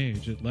young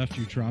age it left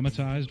you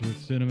traumatized with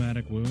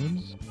cinematic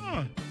wounds?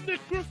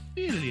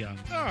 Necrophilia.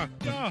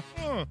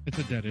 It's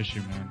a dead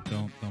issue, man.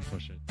 Don't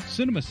push it.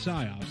 Cinema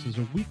Psyops is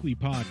a weekly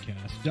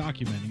podcast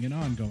documenting an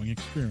ongoing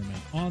experiment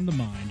on the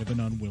mind of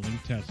an unwilling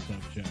test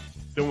subject.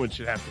 No one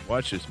should have to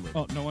watch this movie.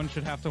 Oh, no one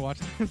should have to watch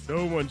this?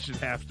 No one should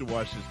have to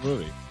watch this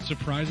movie.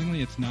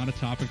 Surprisingly, it's not a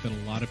topic that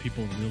a lot of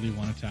people really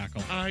want to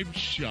tackle. I'm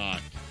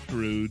shocked,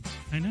 Prudes.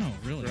 I know,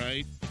 really.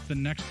 Right? It's the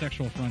next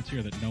sexual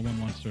frontier that no one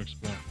wants to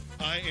explore.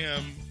 I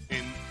am,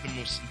 in the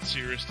most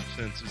sincerest of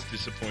senses,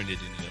 disappointed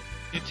in you.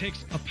 It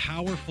takes a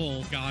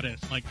powerful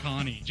goddess like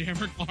Connie, jam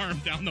her arm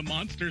down the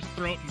monster's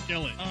throat and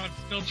kill it. Oh, I'm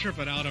still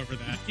tripping out over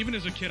that. Even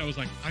as a kid, I was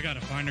like, I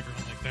gotta find a girl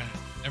like that.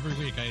 Every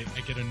week, I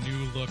get a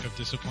new look of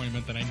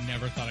disappointment that I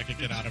never thought I could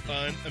get out of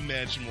her.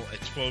 Unimaginable.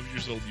 At 12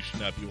 years old, you should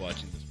not be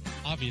watching this movie.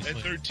 Obviously. At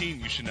 13,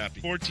 you should not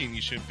be. 14,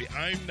 you shouldn't be.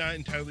 I'm not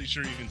entirely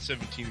sure even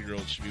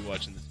 17-year-olds should be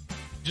watching this.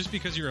 Just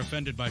because you're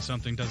offended by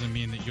something doesn't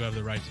mean that you have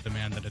the right to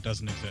demand that it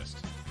doesn't exist.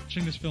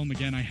 Watching this film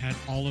again, I had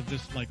all of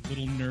this like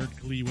little nerd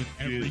glee with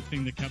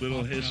everything that kept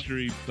little popping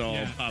history up.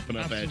 all popping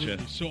up absolutely.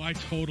 at you. So I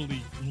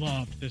totally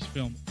loved this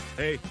film.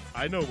 Hey,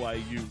 I know why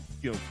you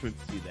couldn't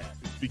see that.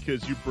 It's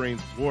because your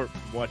brain's warped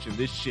from watching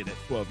this shit at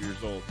 12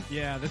 years old.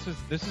 Yeah, this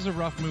is a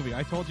rough movie.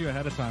 I told you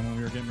ahead of time when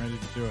we were getting ready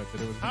to do it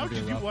that it was How going to be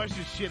a did you rough watch one.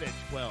 this shit at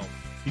 12?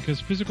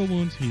 Because physical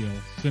wounds heal,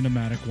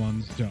 cinematic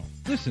ones don't.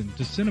 Listen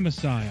to Cinema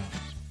Psyops.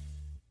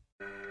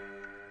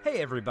 Hey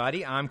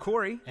everybody, I'm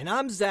Corey. And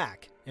I'm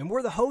Zach, and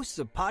we're the hosts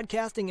of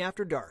Podcasting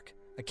After Dark,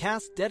 a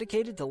cast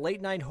dedicated to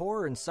late-night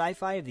horror and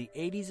sci-fi of the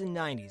 80s and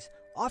 90s,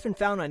 often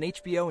found on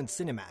HBO and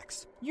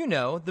Cinemax. You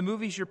know, the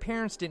movies your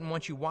parents didn't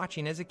want you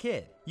watching as a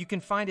kid. You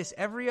can find us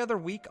every other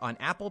week on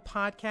Apple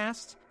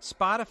Podcasts,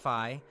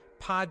 Spotify,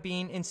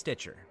 Podbean, and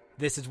Stitcher.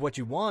 This is what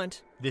you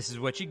want. This is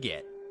what you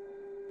get.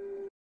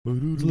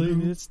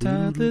 It's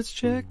time, let's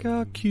check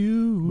our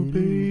cue,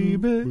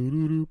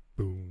 baby.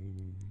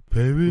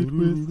 Pair it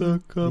with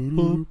a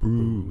couple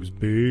brews,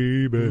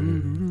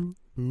 baby.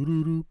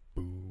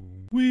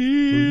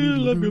 We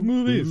love good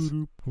movies.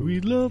 We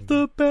love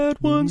the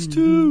bad ones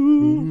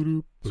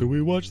too. So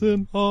we watch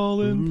them all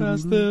and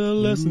pass their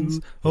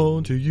lessons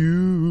on to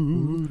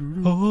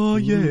you. Oh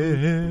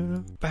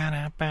yeah.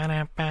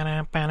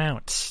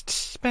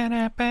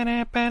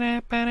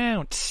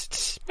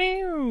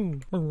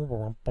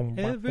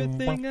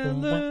 Everything I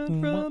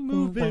learned from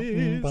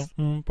movies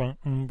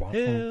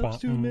helps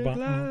to make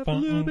life a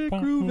little bit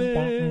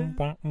groovy.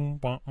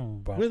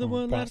 With a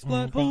one-last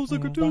plot holes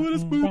of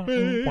gratuitous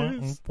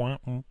movies.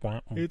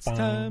 It's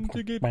time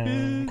to get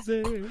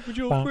busy with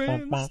your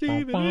friend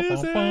Steve and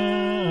Izzy.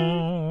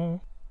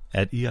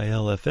 At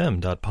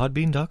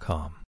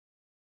eilfm.podbean.com.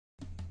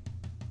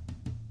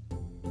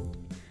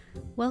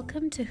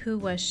 Welcome to Who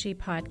Was She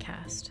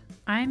podcast.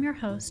 I am your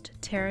host,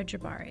 Tara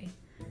Jabari.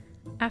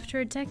 After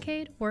a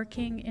decade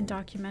working in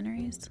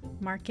documentaries,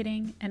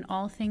 marketing, and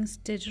all things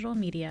digital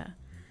media,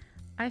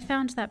 I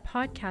found that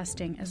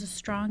podcasting is a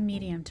strong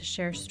medium to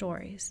share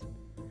stories.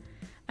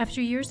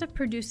 After years of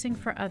producing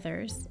for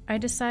others, I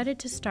decided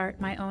to start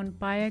my own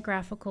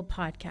biographical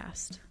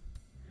podcast.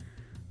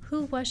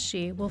 Who Was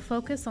She will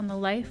focus on the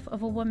life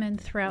of a woman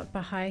throughout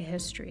Baha'i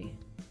history.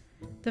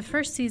 The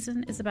first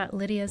season is about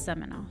Lydia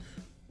Zamenhof.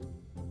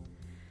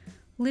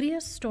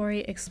 Lydia's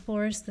story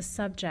explores the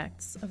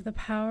subjects of the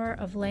power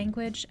of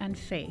language and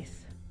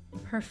faith.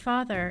 Her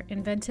father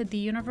invented the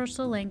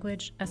universal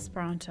language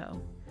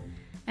Esperanto,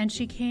 and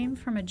she came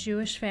from a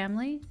Jewish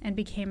family and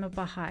became a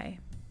Baha'i.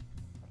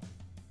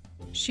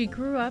 She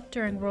grew up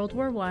during World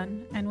War I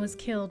and was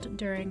killed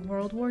during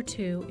World War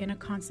II in a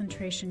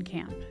concentration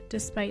camp,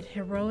 despite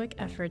heroic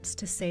efforts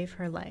to save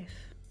her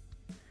life.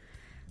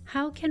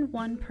 How can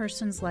one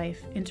person's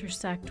life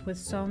intersect with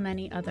so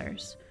many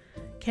others,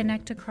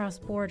 connect across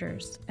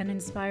borders, and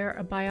inspire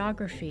a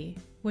biography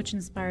which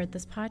inspired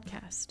this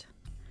podcast?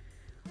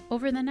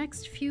 Over the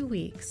next few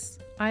weeks,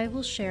 I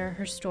will share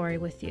her story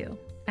with you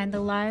and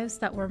the lives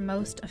that were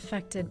most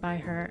affected by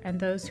her and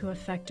those who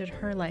affected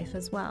her life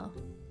as well.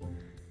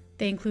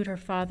 They include her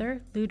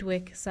father,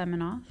 Ludwig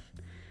Zamenhof,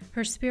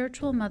 her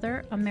spiritual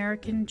mother,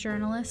 American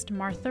journalist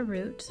Martha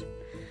Root,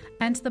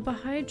 and the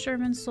Baha'i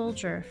German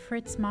soldier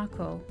Fritz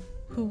Mako,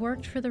 who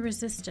worked for the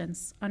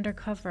resistance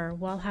undercover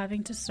while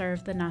having to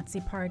serve the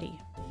Nazi Party.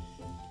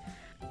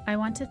 I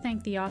want to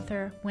thank the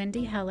author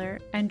Wendy Heller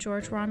and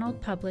George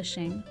Ronald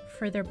Publishing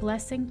for their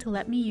blessing to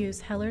let me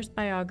use Heller's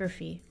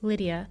biography,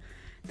 Lydia,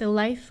 The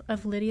Life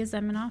of Lydia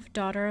Zamenhof,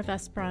 Daughter of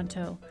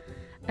Esperanto,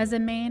 as a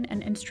main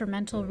and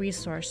instrumental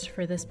resource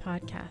for this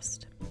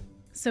podcast.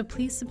 So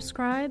please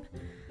subscribe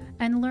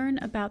and learn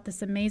about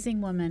this amazing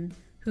woman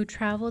who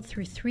traveled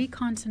through 3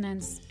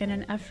 continents in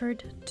an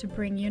effort to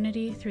bring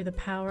unity through the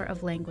power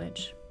of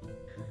language.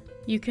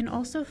 You can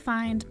also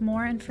find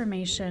more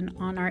information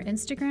on our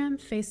Instagram,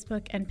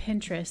 Facebook, and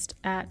Pinterest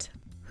at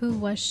Who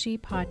Was She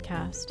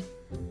Podcast.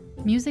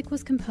 Music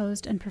was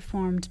composed and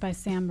performed by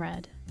Sam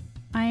Red.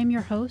 I am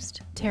your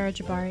host, Tara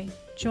Jabari.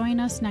 Join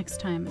us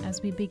next time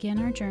as we begin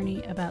our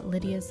journey about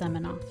Lydia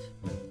Zemenoff.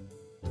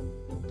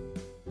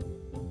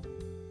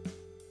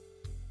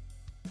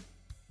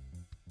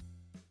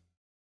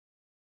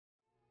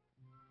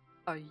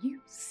 Are you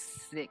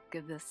sick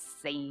of the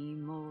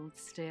same old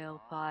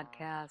stale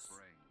podcasts?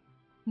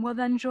 Well,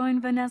 then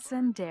join Vanessa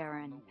and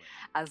Darren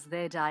as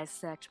they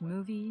dissect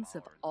movies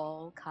of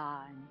all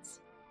kinds.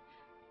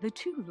 The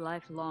two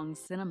lifelong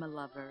cinema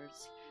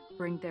lovers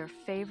bring their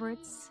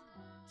favorites,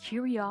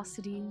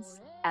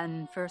 curiosities,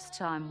 and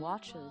first-time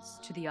watches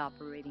to the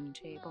operating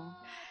table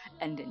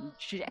and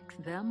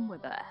inject them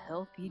with a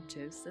healthy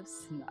dose of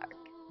snark.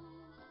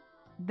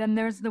 Then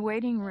there's the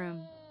waiting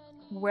room,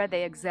 where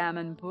they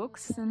examine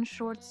books and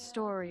short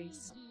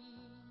stories.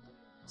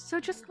 So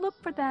just look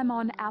for them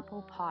on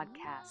Apple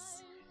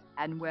Podcasts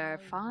and where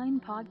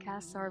fine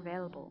podcasts are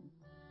available.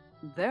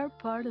 They're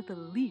part of the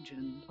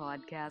Legion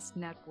Podcast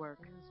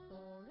Network.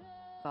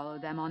 Follow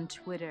them on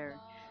Twitter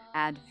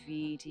at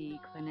VD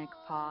Clinic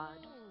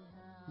Pod.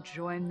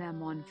 Join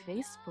them on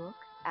Facebook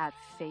at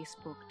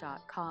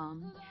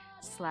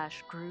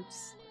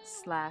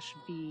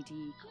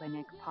facebook.com/groups/VD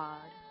Clinic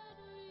Pod.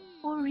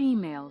 Or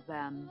email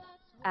them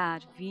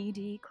at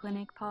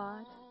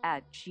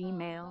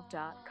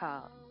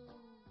vdclinicpod@gmail.com.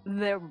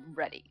 They're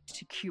ready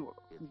to cure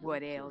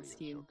what ails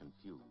you.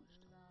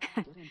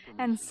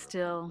 And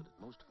still,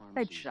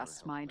 they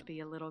just might be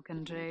a little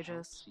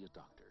contagious.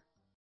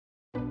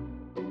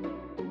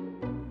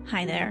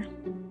 Hi there.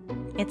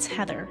 It's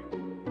Heather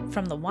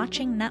from the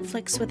Watching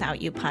Netflix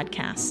Without You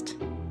podcast.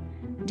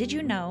 Did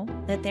you know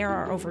that there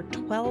are over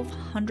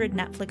 1,200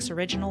 Netflix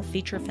original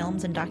feature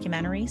films and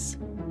documentaries?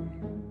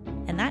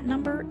 And that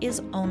number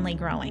is only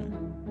growing.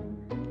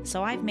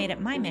 So I've made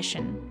it my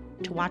mission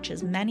to watch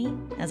as many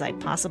as I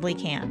possibly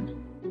can.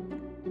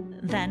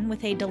 Then,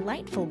 with a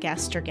delightful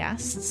guest or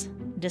guests,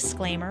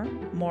 disclaimer,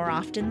 more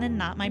often than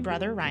not my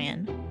brother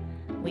Ryan,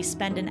 we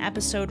spend an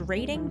episode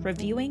rating,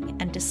 reviewing,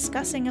 and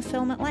discussing a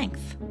film at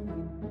length.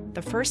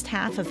 The first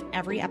half of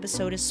every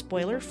episode is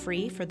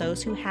spoiler-free for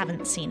those who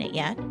haven't seen it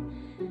yet,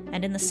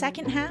 and in the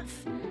second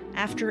half,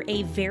 after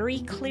a very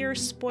clear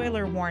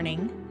spoiler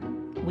warning,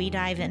 we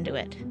dive into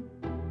it.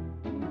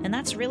 And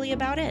that's really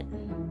about it.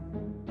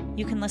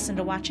 You can listen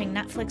to Watching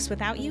Netflix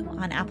Without You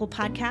on Apple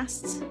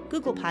Podcasts,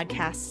 Google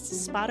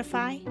Podcasts,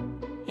 Spotify,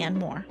 and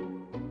more.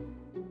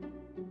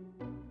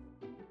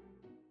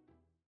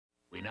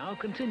 We now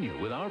continue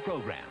with our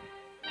program.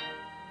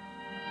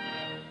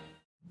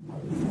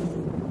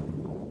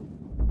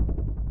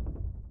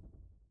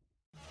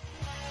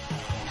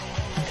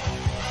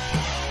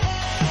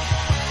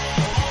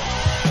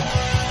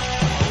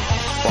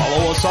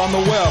 Follow us on the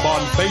web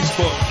on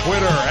Facebook,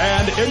 Twitter,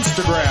 and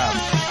Instagram.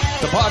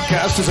 The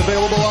podcast is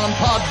available on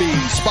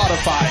Podbean,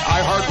 Spotify,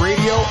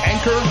 iHeartRadio,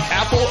 Anchor,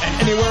 Apple, and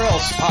anywhere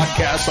else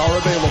podcasts are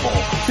available.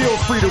 Feel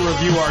free to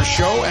review our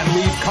show and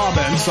leave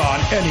comments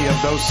on any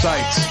of those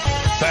sites.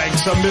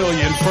 Thanks a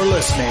million for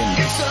listening.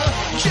 It's a